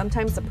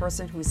 Sometimes the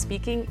person who's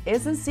speaking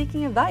isn't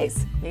seeking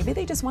advice. Maybe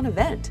they just want to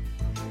vent.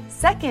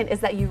 Second is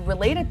that you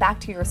relate it back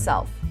to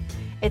yourself.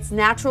 It's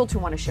natural to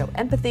want to show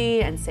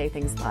empathy and say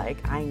things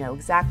like, I know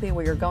exactly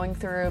what you're going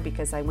through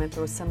because I went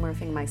through a similar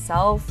thing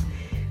myself.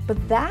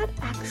 But that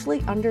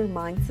actually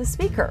undermines the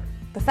speaker.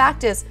 The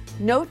fact is,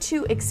 no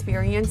two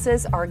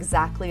experiences are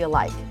exactly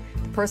alike.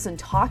 The person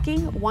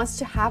talking wants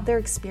to have their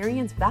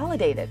experience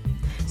validated.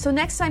 So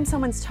next time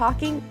someone's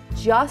talking,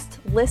 just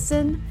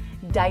listen,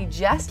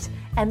 digest,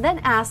 and then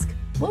ask,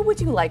 what would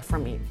you like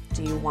from me?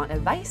 Do you want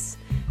advice?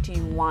 Do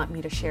you want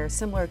me to share a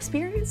similar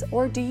experience?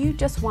 Or do you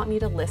just want me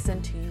to listen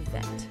to you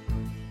vent?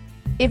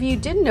 If you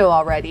didn't know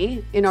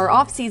already, in our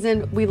off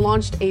season, we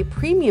launched a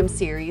premium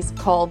series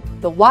called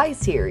the Why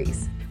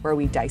Series, where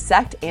we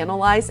dissect,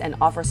 analyze, and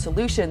offer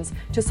solutions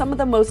to some of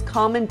the most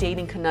common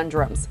dating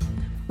conundrums.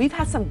 We've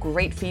had some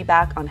great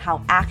feedback on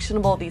how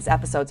actionable these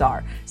episodes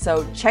are,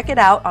 so check it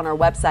out on our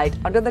website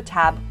under the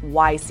tab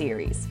Why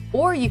Series.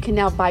 Or you can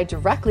now buy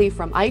directly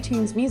from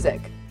iTunes Music.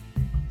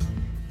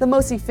 The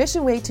most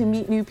efficient way to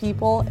meet new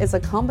people is a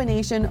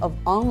combination of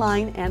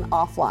online and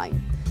offline.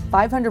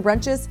 500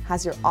 Brunches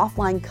has your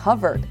offline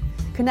covered.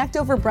 Connect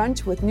over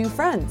brunch with new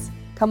friends.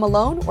 Come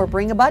alone or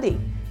bring a buddy.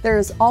 There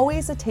is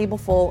always a table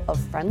full of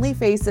friendly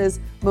faces,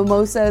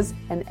 mimosas,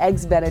 and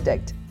eggs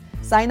Benedict.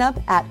 Sign up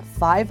at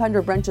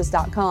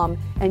 500brunches.com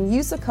and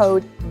use the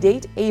code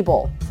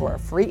DATEABLE for a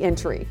free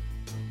entry.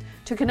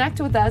 To connect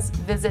with us,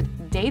 visit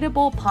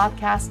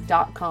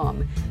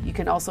dateablepodcast.com. You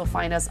can also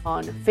find us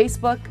on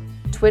Facebook,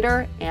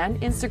 Twitter, and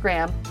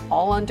Instagram,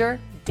 all under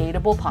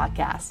Dateable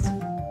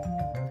Podcast.